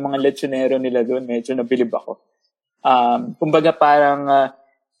knowledge ng mga lechonero nila doon, medyo nabilib ako. Kumbaga parang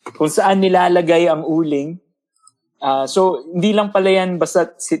kung saan nilalagay ang uling. So, hindi lang pala yan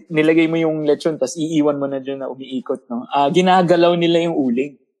basta nilagay mo yung lechon tapos iiwan mo na dyan na umiikot. No? Ginagalaw nila yung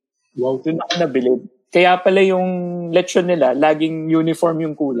uling. Wow. Doon ako nabilib. Kaya pala yung lechon nila, laging uniform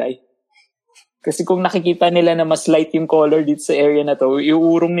yung kulay. Kasi kung nakikita nila na mas light yung color dito sa area na to,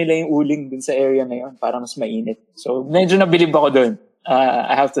 iuurong nila yung uling dun sa area na yun para mas mainit. So, medyo nabilib ako dun,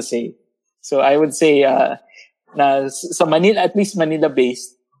 I have to say. So, I would say na sa Manila, at least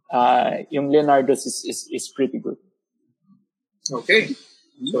Manila-based, yung Leonardo's is pretty good. Okay.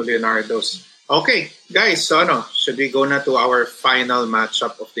 So, Leonardo's. Okay, guys, so should we go na to our final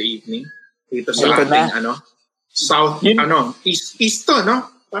matchup of the evening? Dito sa ating, South, East to, no?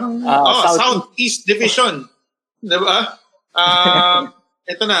 Parang, Southeast Division. Diba?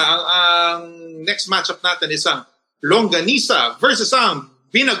 Ito na, ang next matchup natin is ang Longganisa versus ang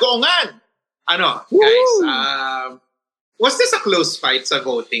Binagoongan. Guys, was this a close fight sa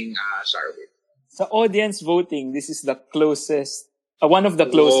voting, Sharwin? Sa audience voting, this is the closest, one of the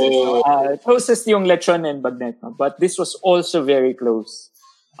closest. Closest yung lechon and bagnet. No? But this was also very close.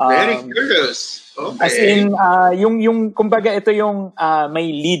 Very curious. Okay. As in, yung kumbaga ito yung may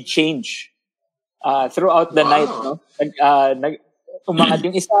lead change throughout the night. No? Umangat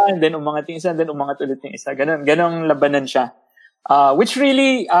yung isa, and then umangat yung isa, and then umangat ulit yung isa. Ganong labanan siya. Which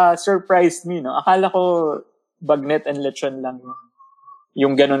really surprised me. No? Akala ko bagnet and lechon lang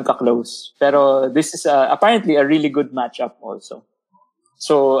yung ganon ka-close. Pero this is apparently a really good matchup also.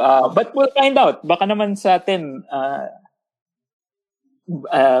 So, but we'll find out. Baka naman sa atin,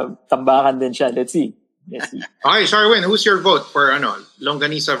 tambakan din siya. Let's see. Okay, Sharwin, who's your vote for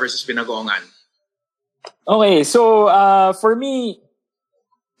Longganisa versus Binagoongan? Okay, so for me,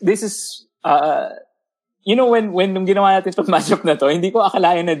 this is when nung ginawa natin itong matchup na to, hindi ko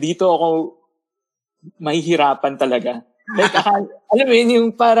akalain na dito ako mahihirapan talaga. Like, alam mo yun, yung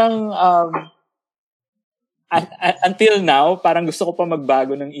parang until now, parang gusto ko pa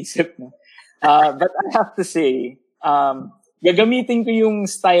magbago ng isip. No? But I have to say, gagamitin ko yung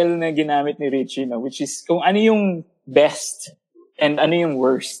style na ginamit ni Richie, no? Which is kung ano yung best and ano yung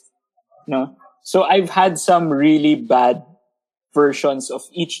worst. No? So I've had some really bad versions of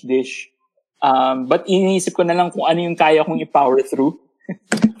each dish. But iniisip ko na lang kung ano yung kaya kong i-power through.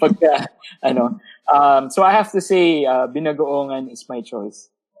 Pagka, so I have to say, Binagoongan is my choice.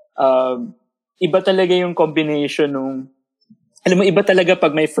 Iba talaga yung combination nung, iba talaga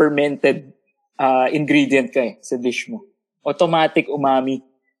pag may fermented ingredient ka sa dish mo. Automatic umami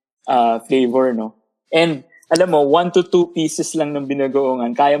flavor, no? And alam mo, 1 to 2 pieces lang ng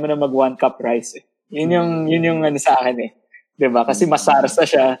Binagoongan, kaya mo na mag 1 cup rice. Yun yung sa akin eh. Diba? Kasi masarsa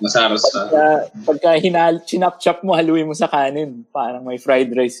siya. Pagka chinap-chop mo, haluin mo sa kanin, parang may fried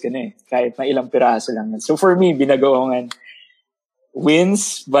rice ka na eh. Kahit na ilang piraso lang. So for me, Binagoongan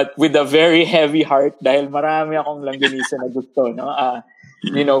wins, but with a very heavy heart dahil marami akong langganisa na gusto. No?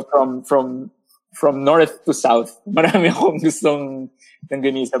 From north to south, marami akong gustong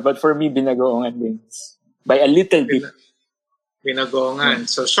langganisa. But for me, Binagoongan wins. By a little bit. Binagoongan.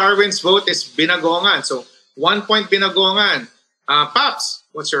 So Sharwin's vote is Binagoongan. So 1 point Binagoongan. Paps,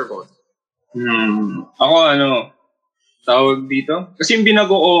 what's your vote? Ako tawag dito. Kasi yung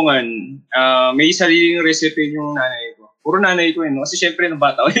Binagoongan, may sariling recipe yung nanay ko. Puro nanay ko no? Kasi syempre nung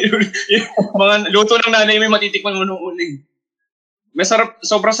bata ko, mga luto ng nanay may matitikman mo nung uling. Masarap,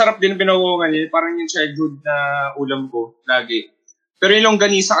 sobrang sarap din ng Binagoongan. Parang yung childhood na ulam ko lagi. Pero yung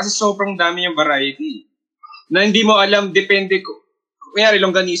Longganisa kasi sobrang dami yung variety. Na hindi mo alam, depende ko. Kunyari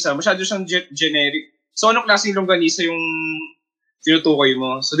Longganisa, masyado siyang generic. So, anong klaseng Longganisa yung tinutukoy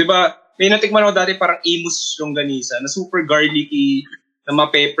mo? So, di ba, may natikman ako dati parang Imus Longganisa na super garlicky, na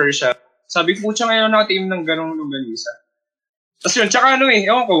ma-paper siya. Sabi ko, pucha ngayon nakatim ng ganong longganisa. Tapos yun, tsaka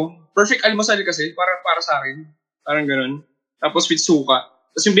ewan ko, perfect almusal kasi, para sa akin. Parang ganon. Tapos with suka.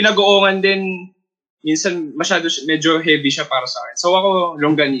 Tapos yung binagoongan din, minsan medyo heavy siya para sa akin. So ako,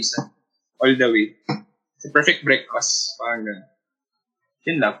 longganisa. All the way. It's a perfect breakfast. Parang ganon.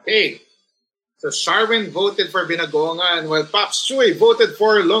 Yun lang. Okay. So Sharwin voted for binagoongan while Pops Chuy voted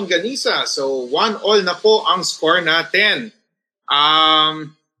for longganisa. So 1-1 na po ang score natin.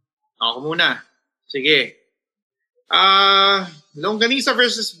 Ako muna. Sige. Longganisa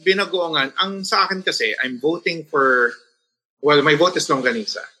versus binagoongan. Ang sa akin kasi, I'm voting for, well, my vote is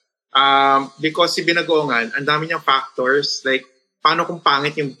longganisa. Because si binagoongan, ang dami niyang factors, like, paano kung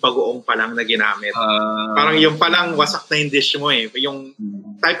pangit yung bagoong pa lang na ginamit? Parang yung palang wasak na yung dish mo eh. Yung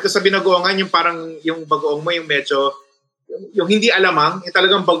type ko sa binagoongan, yung parang yung bagoong mo, yung medyo, yung hindi alamang, yung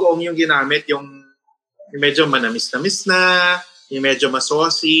talagang bagoong yung ginamit, yung medyo manamis-namis na, yung medyo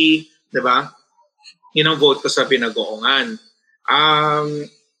masaucy, di ba? Yun ang vote ko sa binagoongan.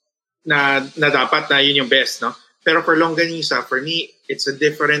 Na dapat na yun yung best, no? Pero for longganisa, for me, it's a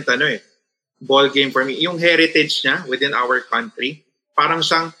different ball game for me. Yung heritage niya within our country, parang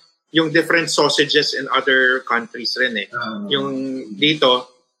siyang yung different sausages in other countries rin eh. Yung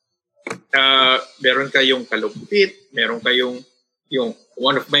dito, meron kayong kalupit, meron kayong yung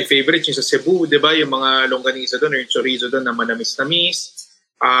one of my favorites yung sa Cebu, di ba? Yung mga longganisa doon, or yung chorizo doon na manamis-namis.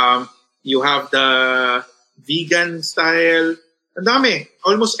 You have the vegan style. Ang dami.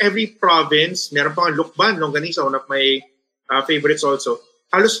 Almost every province, meron pa nga lukban, longganisa, one of my favorites also.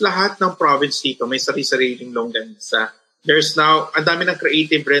 Halos lahat ng province dito may sarili-sariling longganisa. There's now, ang dami ng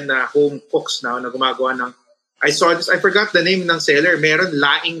creative rin na home cooks now na gumagawa ng, I saw this, I forgot the name ng seller, meron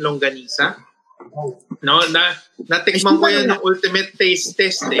laing longganisa. No, natikman ko yan ng ultimate taste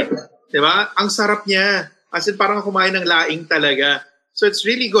test eh. Diba? Ang sarap niya. As in, parang kumain ng laing talaga. So it's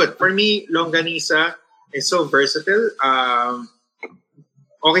really good. For me, longganisa is so versatile.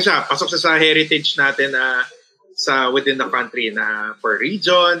 Okay siya. Pasok siya sa heritage natin sa within the country na for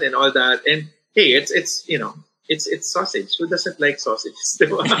region and all that. And hey, it's sausage. Who doesn't like sausages?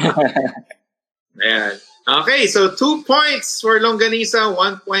 Diba? Ayan. Okay, so 2 points for longganisa,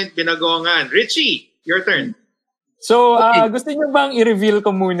 1 point binagoongan. Richie, your turn. So, gusto niyo bang i-reveal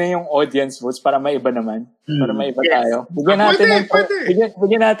ko muna yung audience votes para maiba naman? Para maiba tayo?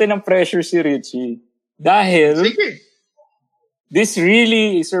 Bigyan natin ng pressure si Richie. Dahil, this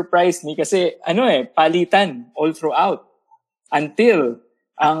really surprised me kasi, palitan all throughout. Until,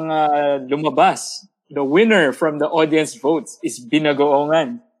 ang lumabas, the winner from the audience votes is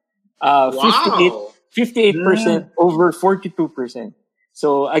binagoongan. 58% over 42%.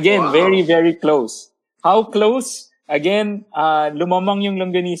 So, again, very, very close. How close? Again, lumamang yung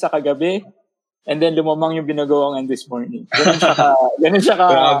longganisa kagabi, and then lumamang yung binagoongan this morning. Ganun siya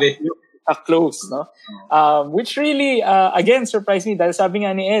close, no? Which really, again, surprised me dahil sabi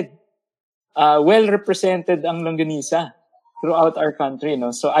nga ni Ed, well represented ang longganisa throughout our country,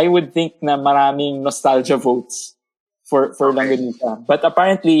 no? So I would think na maraming nostalgia votes for longganisa. But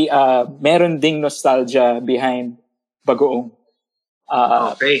apparently, meron ding nostalgia behind bagoong.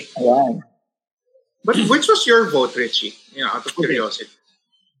 Okay. Ayan. But which was your vote, Richie? Out of curiosity.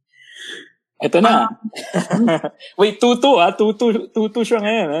 Ito na. Wait, 2-2 2-2 siya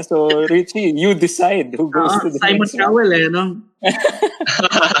ngayon. So, Richie, you decide who goes to the Simon Cowell, no?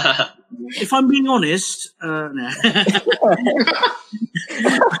 If I'm being honest,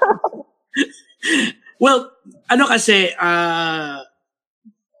 well, kasi, I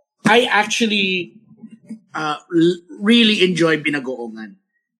actually really enjoy binagoongan.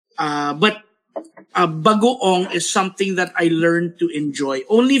 But bagoong is something that I learned to enjoy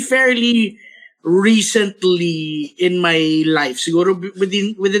only fairly recently in my life. Siguro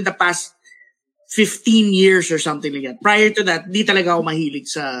within the past 15 years or something like that. Prior to that, di talaga ako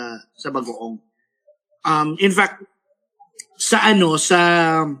mahilig sa bagoong. In fact, sa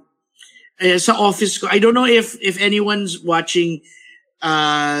office ko, I don't know if anyone's watching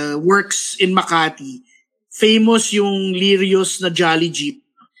works in Makati. Famous yung Lirios na Jolly Jeep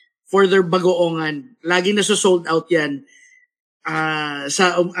for their bagoongan. Lagi na sold out yan. Pa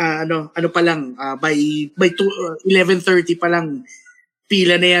lang, by 11:30 pa lang,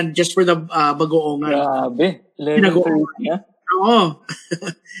 pila na yan just for the bagoongan. Grabe. 11:30 na? Oo.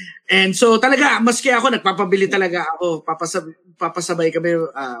 And so talaga, maski ako, nagpapabili talaga ako. Papasabay kami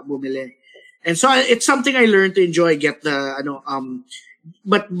bumili. And so it's something I learned to enjoy, get the,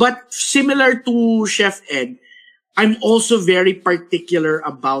 but similar to Chef Ed, I'm also very particular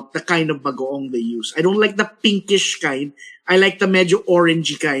about the kind of bagoong they use. I don't like the pinkish kind. I like the medyo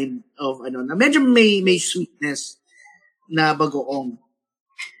orangey kind of na medyo may sweetness na bagoong.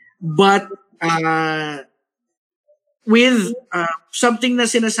 But with something na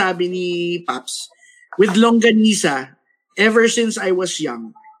sinasabi ni Paps, with longanisa, ever since I was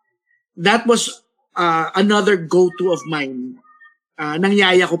young, that was another go-to of mine.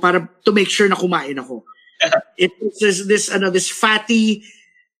 Nangyaya ko para to make sure na kumain ako. It was this fatty,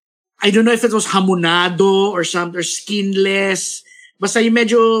 I don't know if it was hamonado or something, or skinless. Basta yung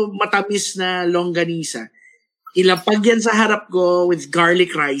medyo matamis na longanisa. Ilapag yan sa harap ko with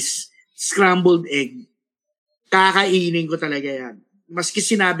garlic rice, scrambled egg. Kakainin ko talaga yan. Maski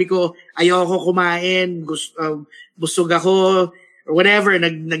sinabi ko, ayoko kumain, busog ako, or whatever,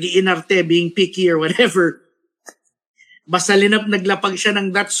 nag-iinarte, being picky or whatever. Basta naglapag siya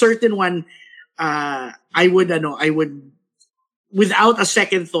ng that certain one, I would, without a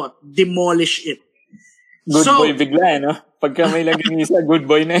second thought, demolish it. Good boy bigla, no? Pagka may langganisa, good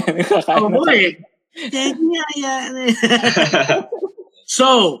boy na yan.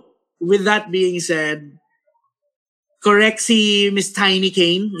 So, with that being said, correct si Miss Tiny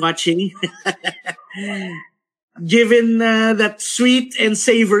Kane watching. Given that sweet and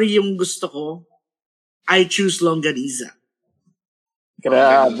savory yung gusto ko, I choose longanisa.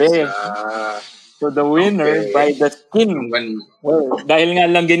 Grabe. So the winner by the skin. Well, dahil nga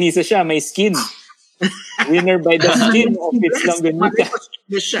langganisa siya, may skin. Winner by the skin of its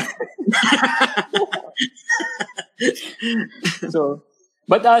longanisa. So,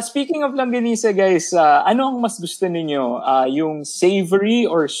 but speaking of langganisa, guys, ano ang mas gusto ninyo? Yung savory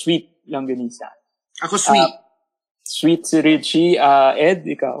or sweet langganisa? Ako sweet. Sweet si Richie. Ed,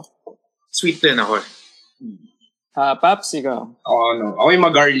 ikaw? Sweet din ako. Paps, ikaw? Ako yung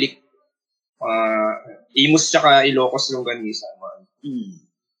mag-garlic. Imus tsaka Ilocos longganisa.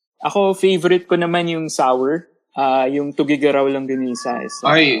 Ako, favorite ko naman yung sour. Yung tugigaraw longganisa is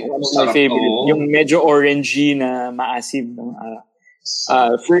one of my favorite. Oh. Yung medyo orangey na maasim. No?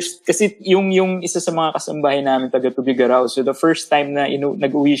 First, kasi yung isa sa mga kasambahay namin taga Tugigaraw. So the first time na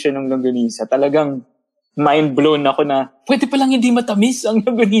nag-uwi siya ng longganisa, talagang mind blown ako na pwede palang hindi matamis ang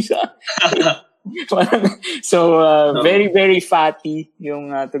longganisa. So very very fatty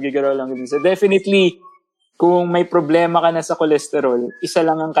yung Tugigaraw longganisa. Definitely kung may problema ka na sa cholesterol, isa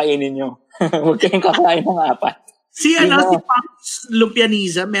lang ang kainin nyo. Huwag kayong kakain ng 4. Si Paps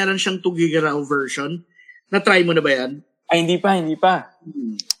Lumpianisa, meron siyang Tugigaraw version. Na-try mo na ba yan? Ay, hindi pa.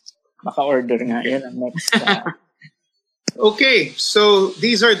 Maka-order nga. Yan ang next. Okay, so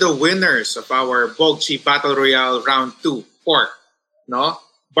these are the winners of our Bogchi Battle Royale Round 2 pork. No?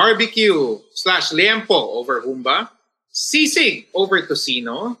 Barbecue/liempo over humba, sisig over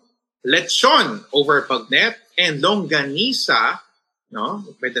tocino, lechon over bagnet, and longanisa, no,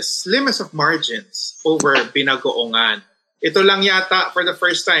 with the slimmest of margins over binagoongan. Ito lang yata for the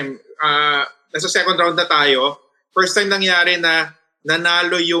first time. Nasa second round na tayo. First time nangyari na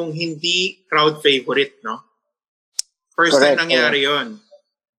nanalo yung hindi crowd favorite, no? First Correct, time nangyari yon.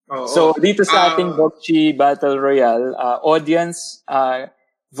 So, dito sa ating Bogchi Battle Royale, audience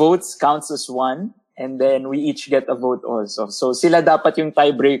votes counts as 1, and then we each get a vote also. So, sila dapat yung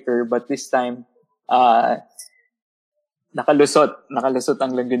tiebreaker, but this time, nakalusot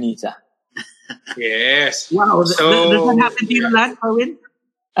ang langganisa. Yes. Wow. So, does that happen to you a lot, Arwin?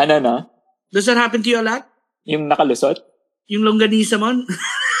 Ano na? Does that happen to you a lot? Yung nakalusot? Yung longganisa mo?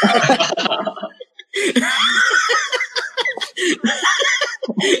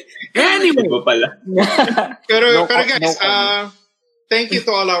 Anyway. pero guys, thank you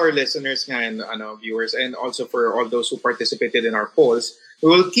to all our listeners and viewers, and also for all those who participated in our polls. We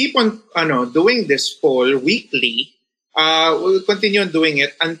will keep on doing this poll weekly. We'll continue on doing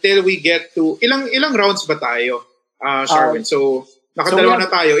it until we get to ilang rounds ba tayo, Sharwin? So nakadalawa na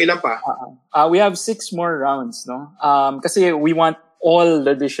tayo. Ilan pa? We have 6 more rounds, no? Kasi we want all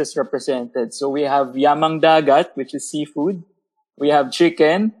the dishes represented. So we have yamang dagat, which is seafood. We have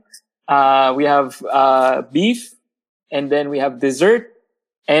chicken. We have beef. And then we have dessert.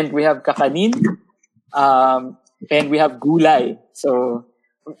 And we have kakanin. And we have gulay. So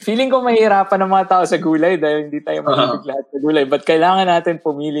feeling ko mahirapan ng mga tao sa gulay dahil hindi tayo mahilig lahat sa gulay. But kailangan natin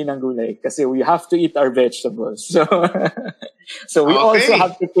pumili ng gulay kasi we have to eat our vegetables. So we also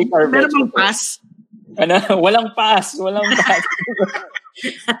have to pick our vegetables. Meron pass? Walang pass.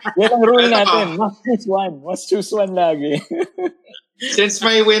 Yan ang rule natin. Must choose one lagi. Since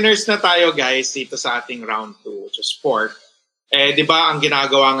may winners na tayo, guys, dito sa ating round 2, which is pork, di ba ang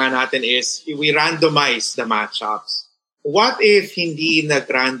ginagawa nga natin is we randomize the matchups. What if hindi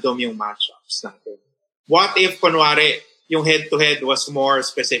nag-random yung matchups natin? What if, kunwari, yung head-to-head was more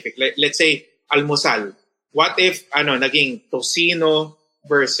specific? Let's say, almusal. What if, naging tocino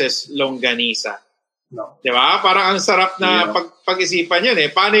versus longanisa? No. Di ba? Parang ang sarap na pag-isipan yun eh.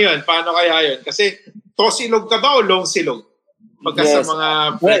 Paano yun? Paano kaya yun? Kasi tosilog ka ba o long silog? Pagka sa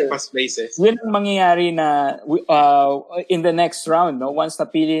mga breakfast places. Yun ang mangyayari na in the next round, no? Once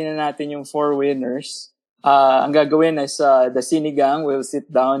napili na natin yung 4 winners, ang gagawin is the Sinigang will sit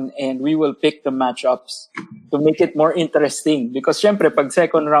down and we will pick the matchups to make it more interesting. Because syempre, pag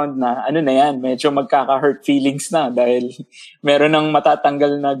second round na, ano na yan, medyo magkaka-hurt feelings na dahil meron ng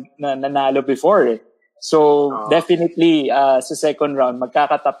matatanggal na nanalo before eh. So, definitely, sa second round,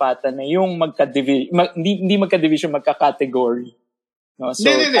 magkakatapatan na yung hindi magka-division, magka-category. No? So,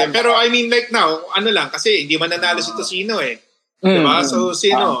 hindi. Pero I mean, like now, ano lang, kasi hindi man nanalo si Tocino eh. Diba? So,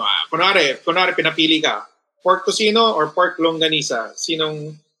 sino? Kunwari, pinapili ka. Pork Tocino or pork longganisa?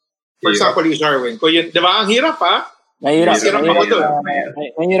 Sinong, for example, yung Sharwin? Diba? Ang hirap ha? Mahirap ako doon.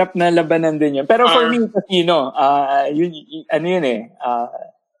 Mahirap na labanan din yun. Pero for me, Tocino, yun eh,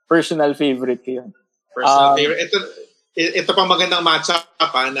 personal favorite ko yun. Personal favorite. Ito pa magandang matchup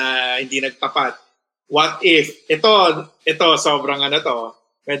na hindi nagtapat. What if, ito sobrang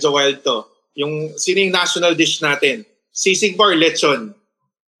medyo wild to. Sino yung national dish natin? Sisig bar, lechon.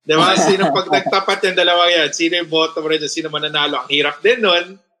 Diba? Sino pag nagtapat yung dalawa yan? Sino yung bottom red? Sino mananalo? Ang hirap din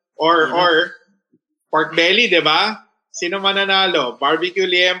nun. Or pork belly, diba? Sino mananalo? Barbecue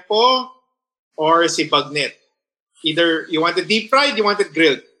liempo or si bagnet? Either you want it deep fried, you want it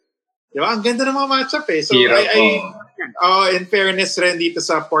grilled. Diba? Ang ganda ng mga matchup eh. So, in fairness rin dito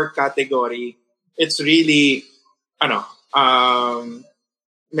sa pork category, it's really,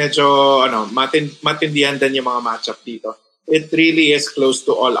 medyo, matindihan din yung mga matchup dito. It really is close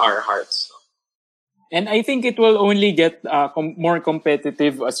to all our hearts. And I think it will only get more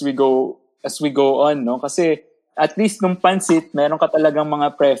competitive as we go on, no? Kasi at least nung pansit, meron ka talagang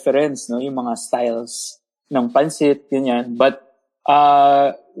mga preference, no? Yung mga styles ng pansit, ganyan. But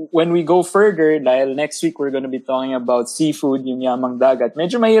when we go further, dahil next week we're gonna be talking about seafood, yung yamang dagat.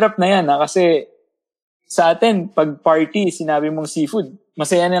 Medyo mahirap na yan, kasi sa atin, pag party, sinabi mong seafood,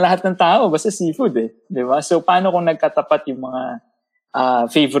 masaya na lahat ng tao, basta seafood eh. Diba? So, paano kung nagkatapat yung mga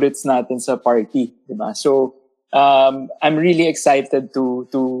favorites natin sa party? Diba? So, I'm really excited to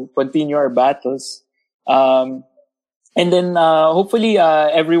continue our battles. And then, hopefully,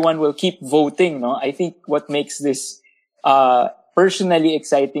 everyone will keep voting, no? I think what makes this personally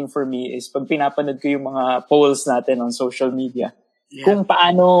exciting for me is pag pinapanood ko yung mga polls natin on social media, kung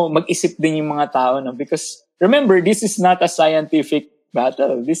paano mag-isip din yung mga tao, no? Because remember, this is not a scientific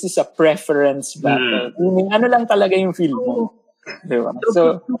battle. This is a preference battle. Meaning, ano lang talaga yung feel mo. Diba?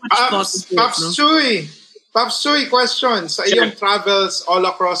 So, Pops Chuy, question. Sa iyong travels all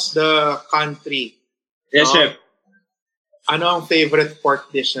across the country. Yes, Chef. Ano ang favorite pork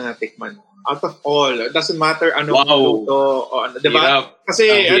dish na natikman? Out of all. It doesn't matter ano luto o ano. Diba? Hirap.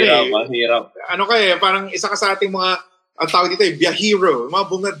 Kasi, hirap. Ano kaya, parang isa ka sa ating mga ang tawag dito biyahero. Mga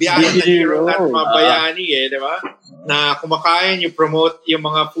bumabiyahe na hero natin, mga bayani diba? Na kumakain, you promote yung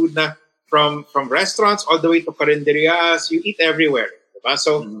mga food na from restaurants all the way to carinderias, you eat everywhere. Diba?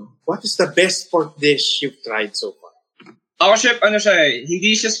 So, what is the best pork dish you've tried so far? Ako, Chef,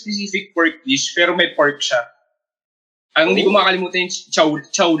 hindi siya specific pork dish, pero may pork siya. Ang hindi ko makalimutan yung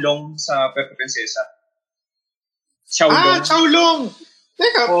chowlong sa Puerto Princesa. Chowlong!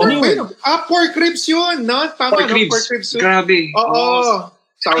 Teka, pork ribs yun, no? Tama, pork ribs yun. Grabe. Oo.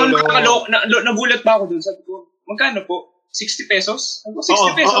 Nagulat ba ako dun? Sabi ko, magkano po? 60 pesos?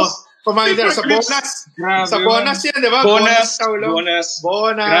 60 pesos? Commander, sa bonus. Grabe, sa bonus yan, di ba? Bonus.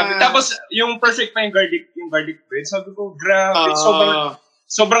 Grabe. Tapos, yung perfect pa yung garlic bread. Sabi ko, grabe.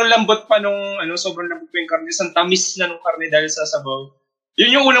 Sobrang lambot pa sobrang lambot pa yung karne. Isang tamis na nung karne dahil sa sabaw.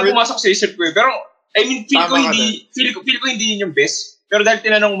 Yun yung unang pumasok sa isip ko. Pero, I mean, feel ko hindi yun yung best. Pero dahil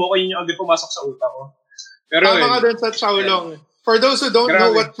tinanong mo ko, yun yung agad pumasok sa utak ko. Pero, tama ka dun sa chowlong. For those who don't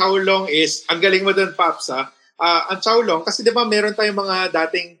know what chowlong is, ang galing mo dun, Paps, ha? Ang chowlong, kasi di ba meron tayong mga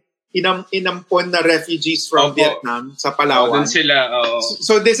dating inampon na refugees from Vietnam sa Palawan. Dun sila,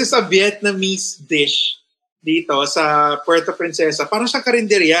 So this is a Vietnamese dish dito sa Puerto Princesa. Parang sa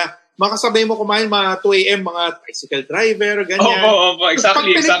karinderya. Makasabay mo kumain mga 2 a.m., mga tricycle driver, ganyan.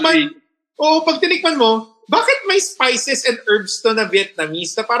 Exactly. Pag tinikman mo, bakit may spices and herbs to na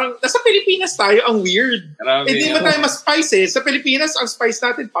Vietnamese na parang nasa Pilipinas tayo, ang weird. Hindi mo tayo mas spices. Sa Pilipinas, ang spice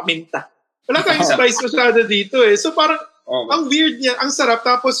natin, paminta. Wala tayong spice masyado dito eh. So parang, ang weird niya, ang sarap.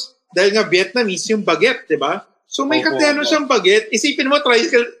 Tapos, dahil nga Vietnamese, yung baguette, di ba? So may kateno siyang baguette. Isipin mo,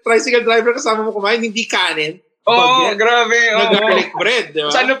 tricycle driver kasama mo kumain, hindi kanin. Grabe. Garlic bread, di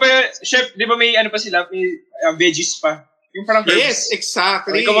ba? Sa pa, Chef, di ba may pa sila, may veggies pa. Yung parang yes,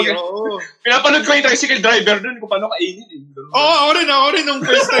 exactly. Oo. Pinapanood ko yung tricycle driver doon kung paano kainin. Ako rin nung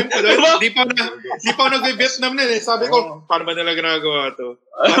first time ko doon. Di pa ako nag-Vietnam na eh. Sabi ko, paano ba nila ginagawa to?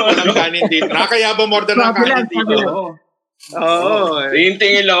 Walang kanin dito. Nakakayabang order ng kanin dito.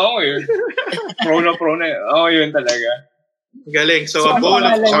 Tingin lang ako yun. Pro na. Yun talaga. Galing. So, a bowl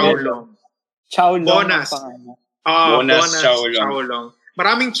of Chowlong. Chowlong. Bonus Chowlong.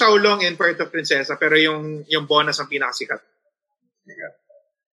 Maraming Chowlong in Puerto Princesa, pero yung bonus ang pinakasikat.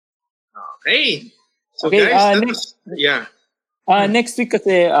 Okay. So guys, next week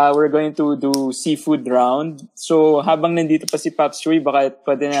kasi we're going to do seafood round. So habang nandito pa si Pops Chewy, baka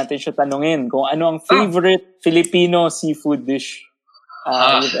pwede natin siya tanungin kung ano ang favorite Filipino seafood dish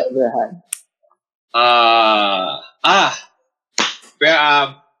you've ever had.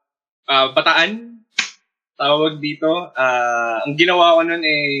 Bataan. Tawag dito, ang ginawa ko nun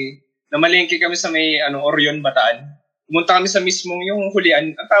namalengke kami sa may Orion, Bataan. Pumunta kami sa mismong yung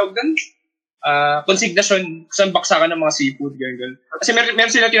hulian. Ang tawag doon, konsignasyon, saan baksakan ng mga seafood, ganyan. Kasi meron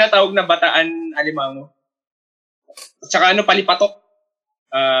sila tinatawag na Bataan Alimango. At saka palipatok.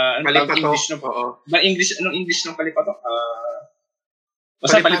 Palipatok. English anong English ng palipatok?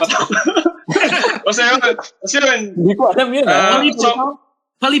 Basta palipatok. Basta yun. Hindi ko alam yun.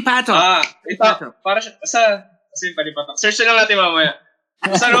 Palipatok. Para kasi palipatok. Search na lang natin mamaya.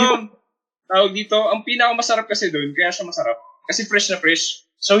 Basta tawag dito, ang pinakamasarap kasi doon, kaya siya masarap. Kasi fresh na fresh.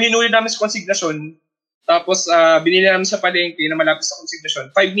 So, hinuli namin sa konsignasyon. Tapos, binili namin sa palengke na malapit sa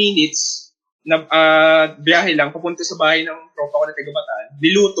konsignasyon. 5 minutes na biyahe lang, papunta sa bahay ng tropa ko na taga-Bataan.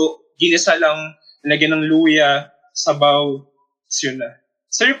 Niluto, ginisa lang, lagyan ng luya, sabaw, yun na.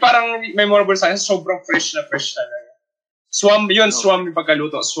 So, yung parang memorable sa akin, sobrang fresh na fresh talaga. Swam yung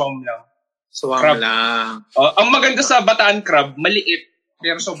pagkaluto, swam lang. Swam crab lang. Ang maganda sa Bataan crab, maliit,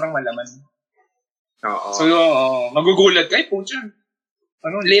 pero sobrang malaman. Oo. So, magugulat ka, pucha.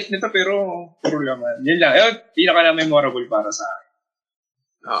 Late nito pero puro laman. Yun lang. Pinaka na memorable para sa akin.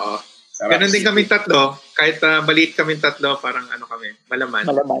 Oo. Ganun din kami tatlo. Kahit maliit kami tatlo, parang kami, malaman.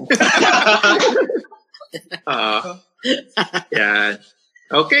 Yan.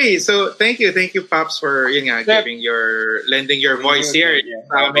 Okay, so thank you Pops for lending your voice here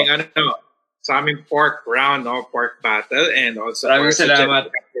sa aming pork round, pork battle, and also maraming salamat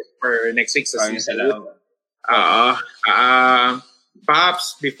for next week's season.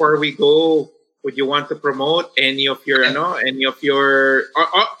 Pops, before we go, would you want to promote any of your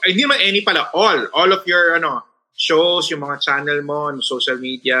hindi naman any pala, all of your shows, yung mga channel mo, social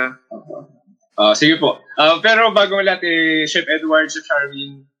media? Sige po. Pero bago lahat, Chef Edward, Chef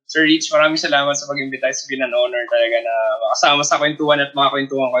Charvin, Sir Rich, maraming salamat sa pag-invite. It's been an honor talaga na makasama sa kwentuhan at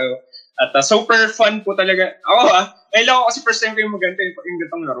makakwentuhan kayo. At super fun po talaga. Ako ngayon lang ako kasi first time kayo maganda yung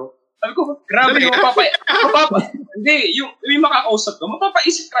gantong laro. Sabi ko, grabe, hindi, yung makakausap ko,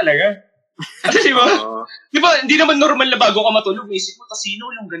 mapapaisip ka talaga. Kasi di ba, hindi naman normal na bago ka matulog, isip mo, sino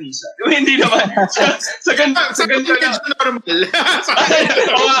yung ganisa? Di ba, hindi naman. Sa ganda lang. Normal.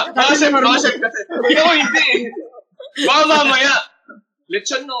 Hindi. Baka mamaya,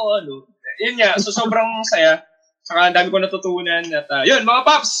 lechon yun nga, so sobrang saya. Saka ang dami ko natutunan. At yun, mga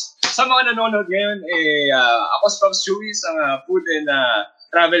Pops, sa mga nanonood ngayon, ako si Pops Chewy, isang food and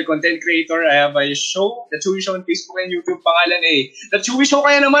travel content creator. I have a show, The Chewy Show on Facebook and YouTube. Pangalan The Chewy Show.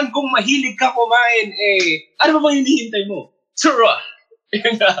 Kaya naman, kung mahilig ka kumain, ano ba bang hinihintay mo? Sura!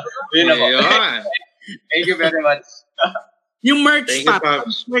 Yun na po. Thank you very much. Yung merch,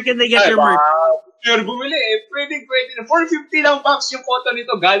 Pops. Where can they get your merch? Sure, bumili Pwede na. 450 lang, Pops, yung cotton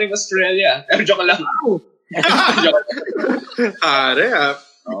nito galing Australia. Pero joke lang.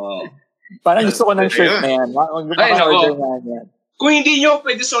 Parang gusto ko ng shirt na yan. Mag-order na yan. Kung hindi nyo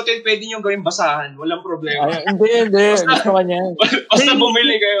pwede suotin, pwede nyo gawing basahan. Walang problema. Hindi. Gusto ko niyan. Basta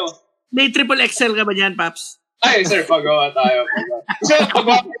bumili kayo. May triple XL ka ba dyan, Paps? Ay, sir, pagawa tayo. Kasi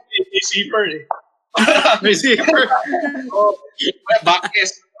pagawa may zipper May zipper.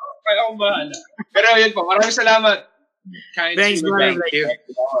 Backes. Kaya akong bahala. Pero yun po, maraming salamat. Thanks, man.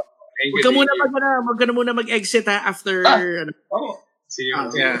 Huwag ka na muna mag-exit after... See you.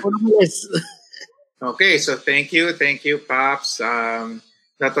 Okay, so thank you, Pops.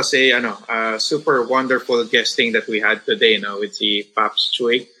 That was a super wonderful guesting that we had today, with si Pops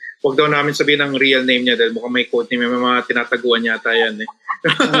Chewy. Huwag daw namin sabihin ang real name niya dahil mukhang may code name, may mga tinataguan yata yan.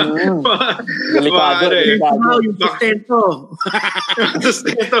 Delikado. Yung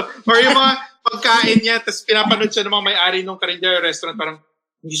sustento. Or yung mga pagkain niya, tapos pinapanood siya ng mga may-ari ng Carinderia restaurant, parang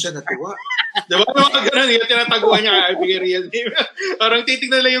hindi siya natuwa. Diba? Mga ganun, yung tinataguan niya, I bigay real name. Parang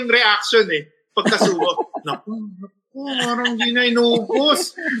titignan lang yung reaction pagkasubo. Naku, Parang di na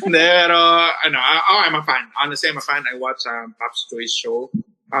inubos. Pero, I'm a fan. Honestly, I'm a fan. I watch Pop's Choice Show.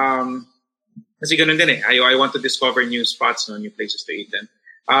 Kasi ganun din eh. I want to discover new spots, new places to eat din.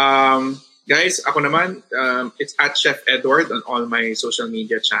 Guys, ako naman, it's at Chef Edward on all my social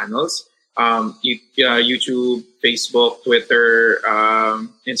media channels. YouTube, Facebook, Twitter,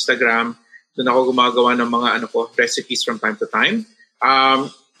 Instagram. Doon ako gumagawa ng mga recipes from time to time.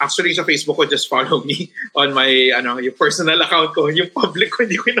 Actually, sa Facebook ko, just follow me on my yung personal account ko. Yung public ko,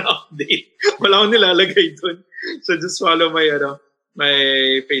 hindi ko na-update. Wala akong nilalagay doon. So just follow my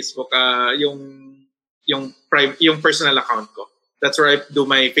my Facebook, yung personal account ko. That's where I do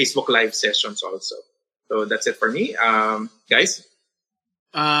my Facebook live sessions also. So that's it for me, guys.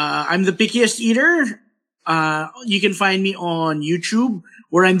 I'm the Pickiest Eater. You can find me on YouTube,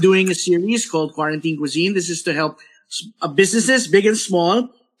 where I'm doing a series called Quarantine Cuisine. This is to help businesses, big and small,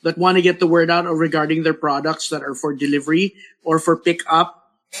 that want to get the word out regarding their products that are for delivery or for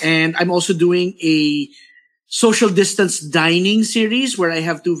pickup. And I'm also doing a social distance dining series where I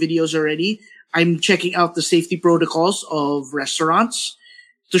have 2 videos already. I'm checking out the safety protocols of restaurants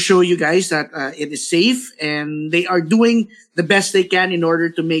to show you guys that it is safe, and they are doing the best they can in order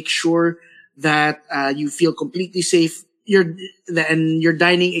to make sure that you feel completely safe. And your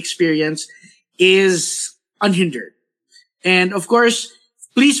dining experience is unhindered. And of course,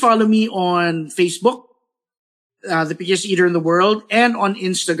 please follow me on Facebook, the Pickiest Eater in the World, and on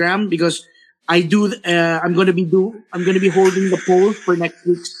Instagram, because I'm going to be holding the poll for next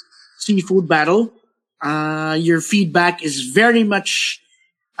week's seafood battle. Your feedback is very much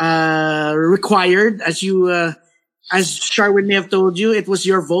required. As Sharwin may have told you, it was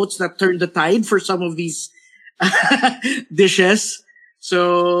your votes that turned the tide for some of these dishes.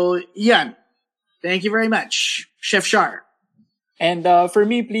 So yeah, thank you very much, Chef Shar. And for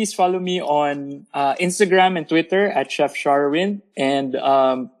me, please follow me on Instagram and Twitter at Chef Sharwin. And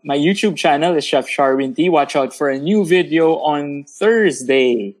my YouTube channel is Chef Sharwin T. Watch out for a new video on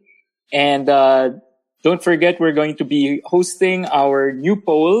Thursday. And don't forget, we're going to be hosting our new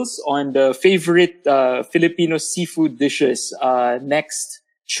polls on the favorite Filipino seafood dishes next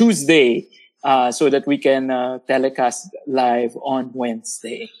Tuesday, so that we can telecast live on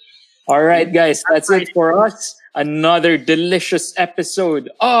Wednesday. All right, guys, that's it for us. Another delicious episode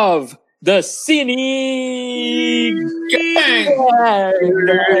of the Cine Gang.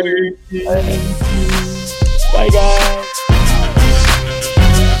 Bye, guys.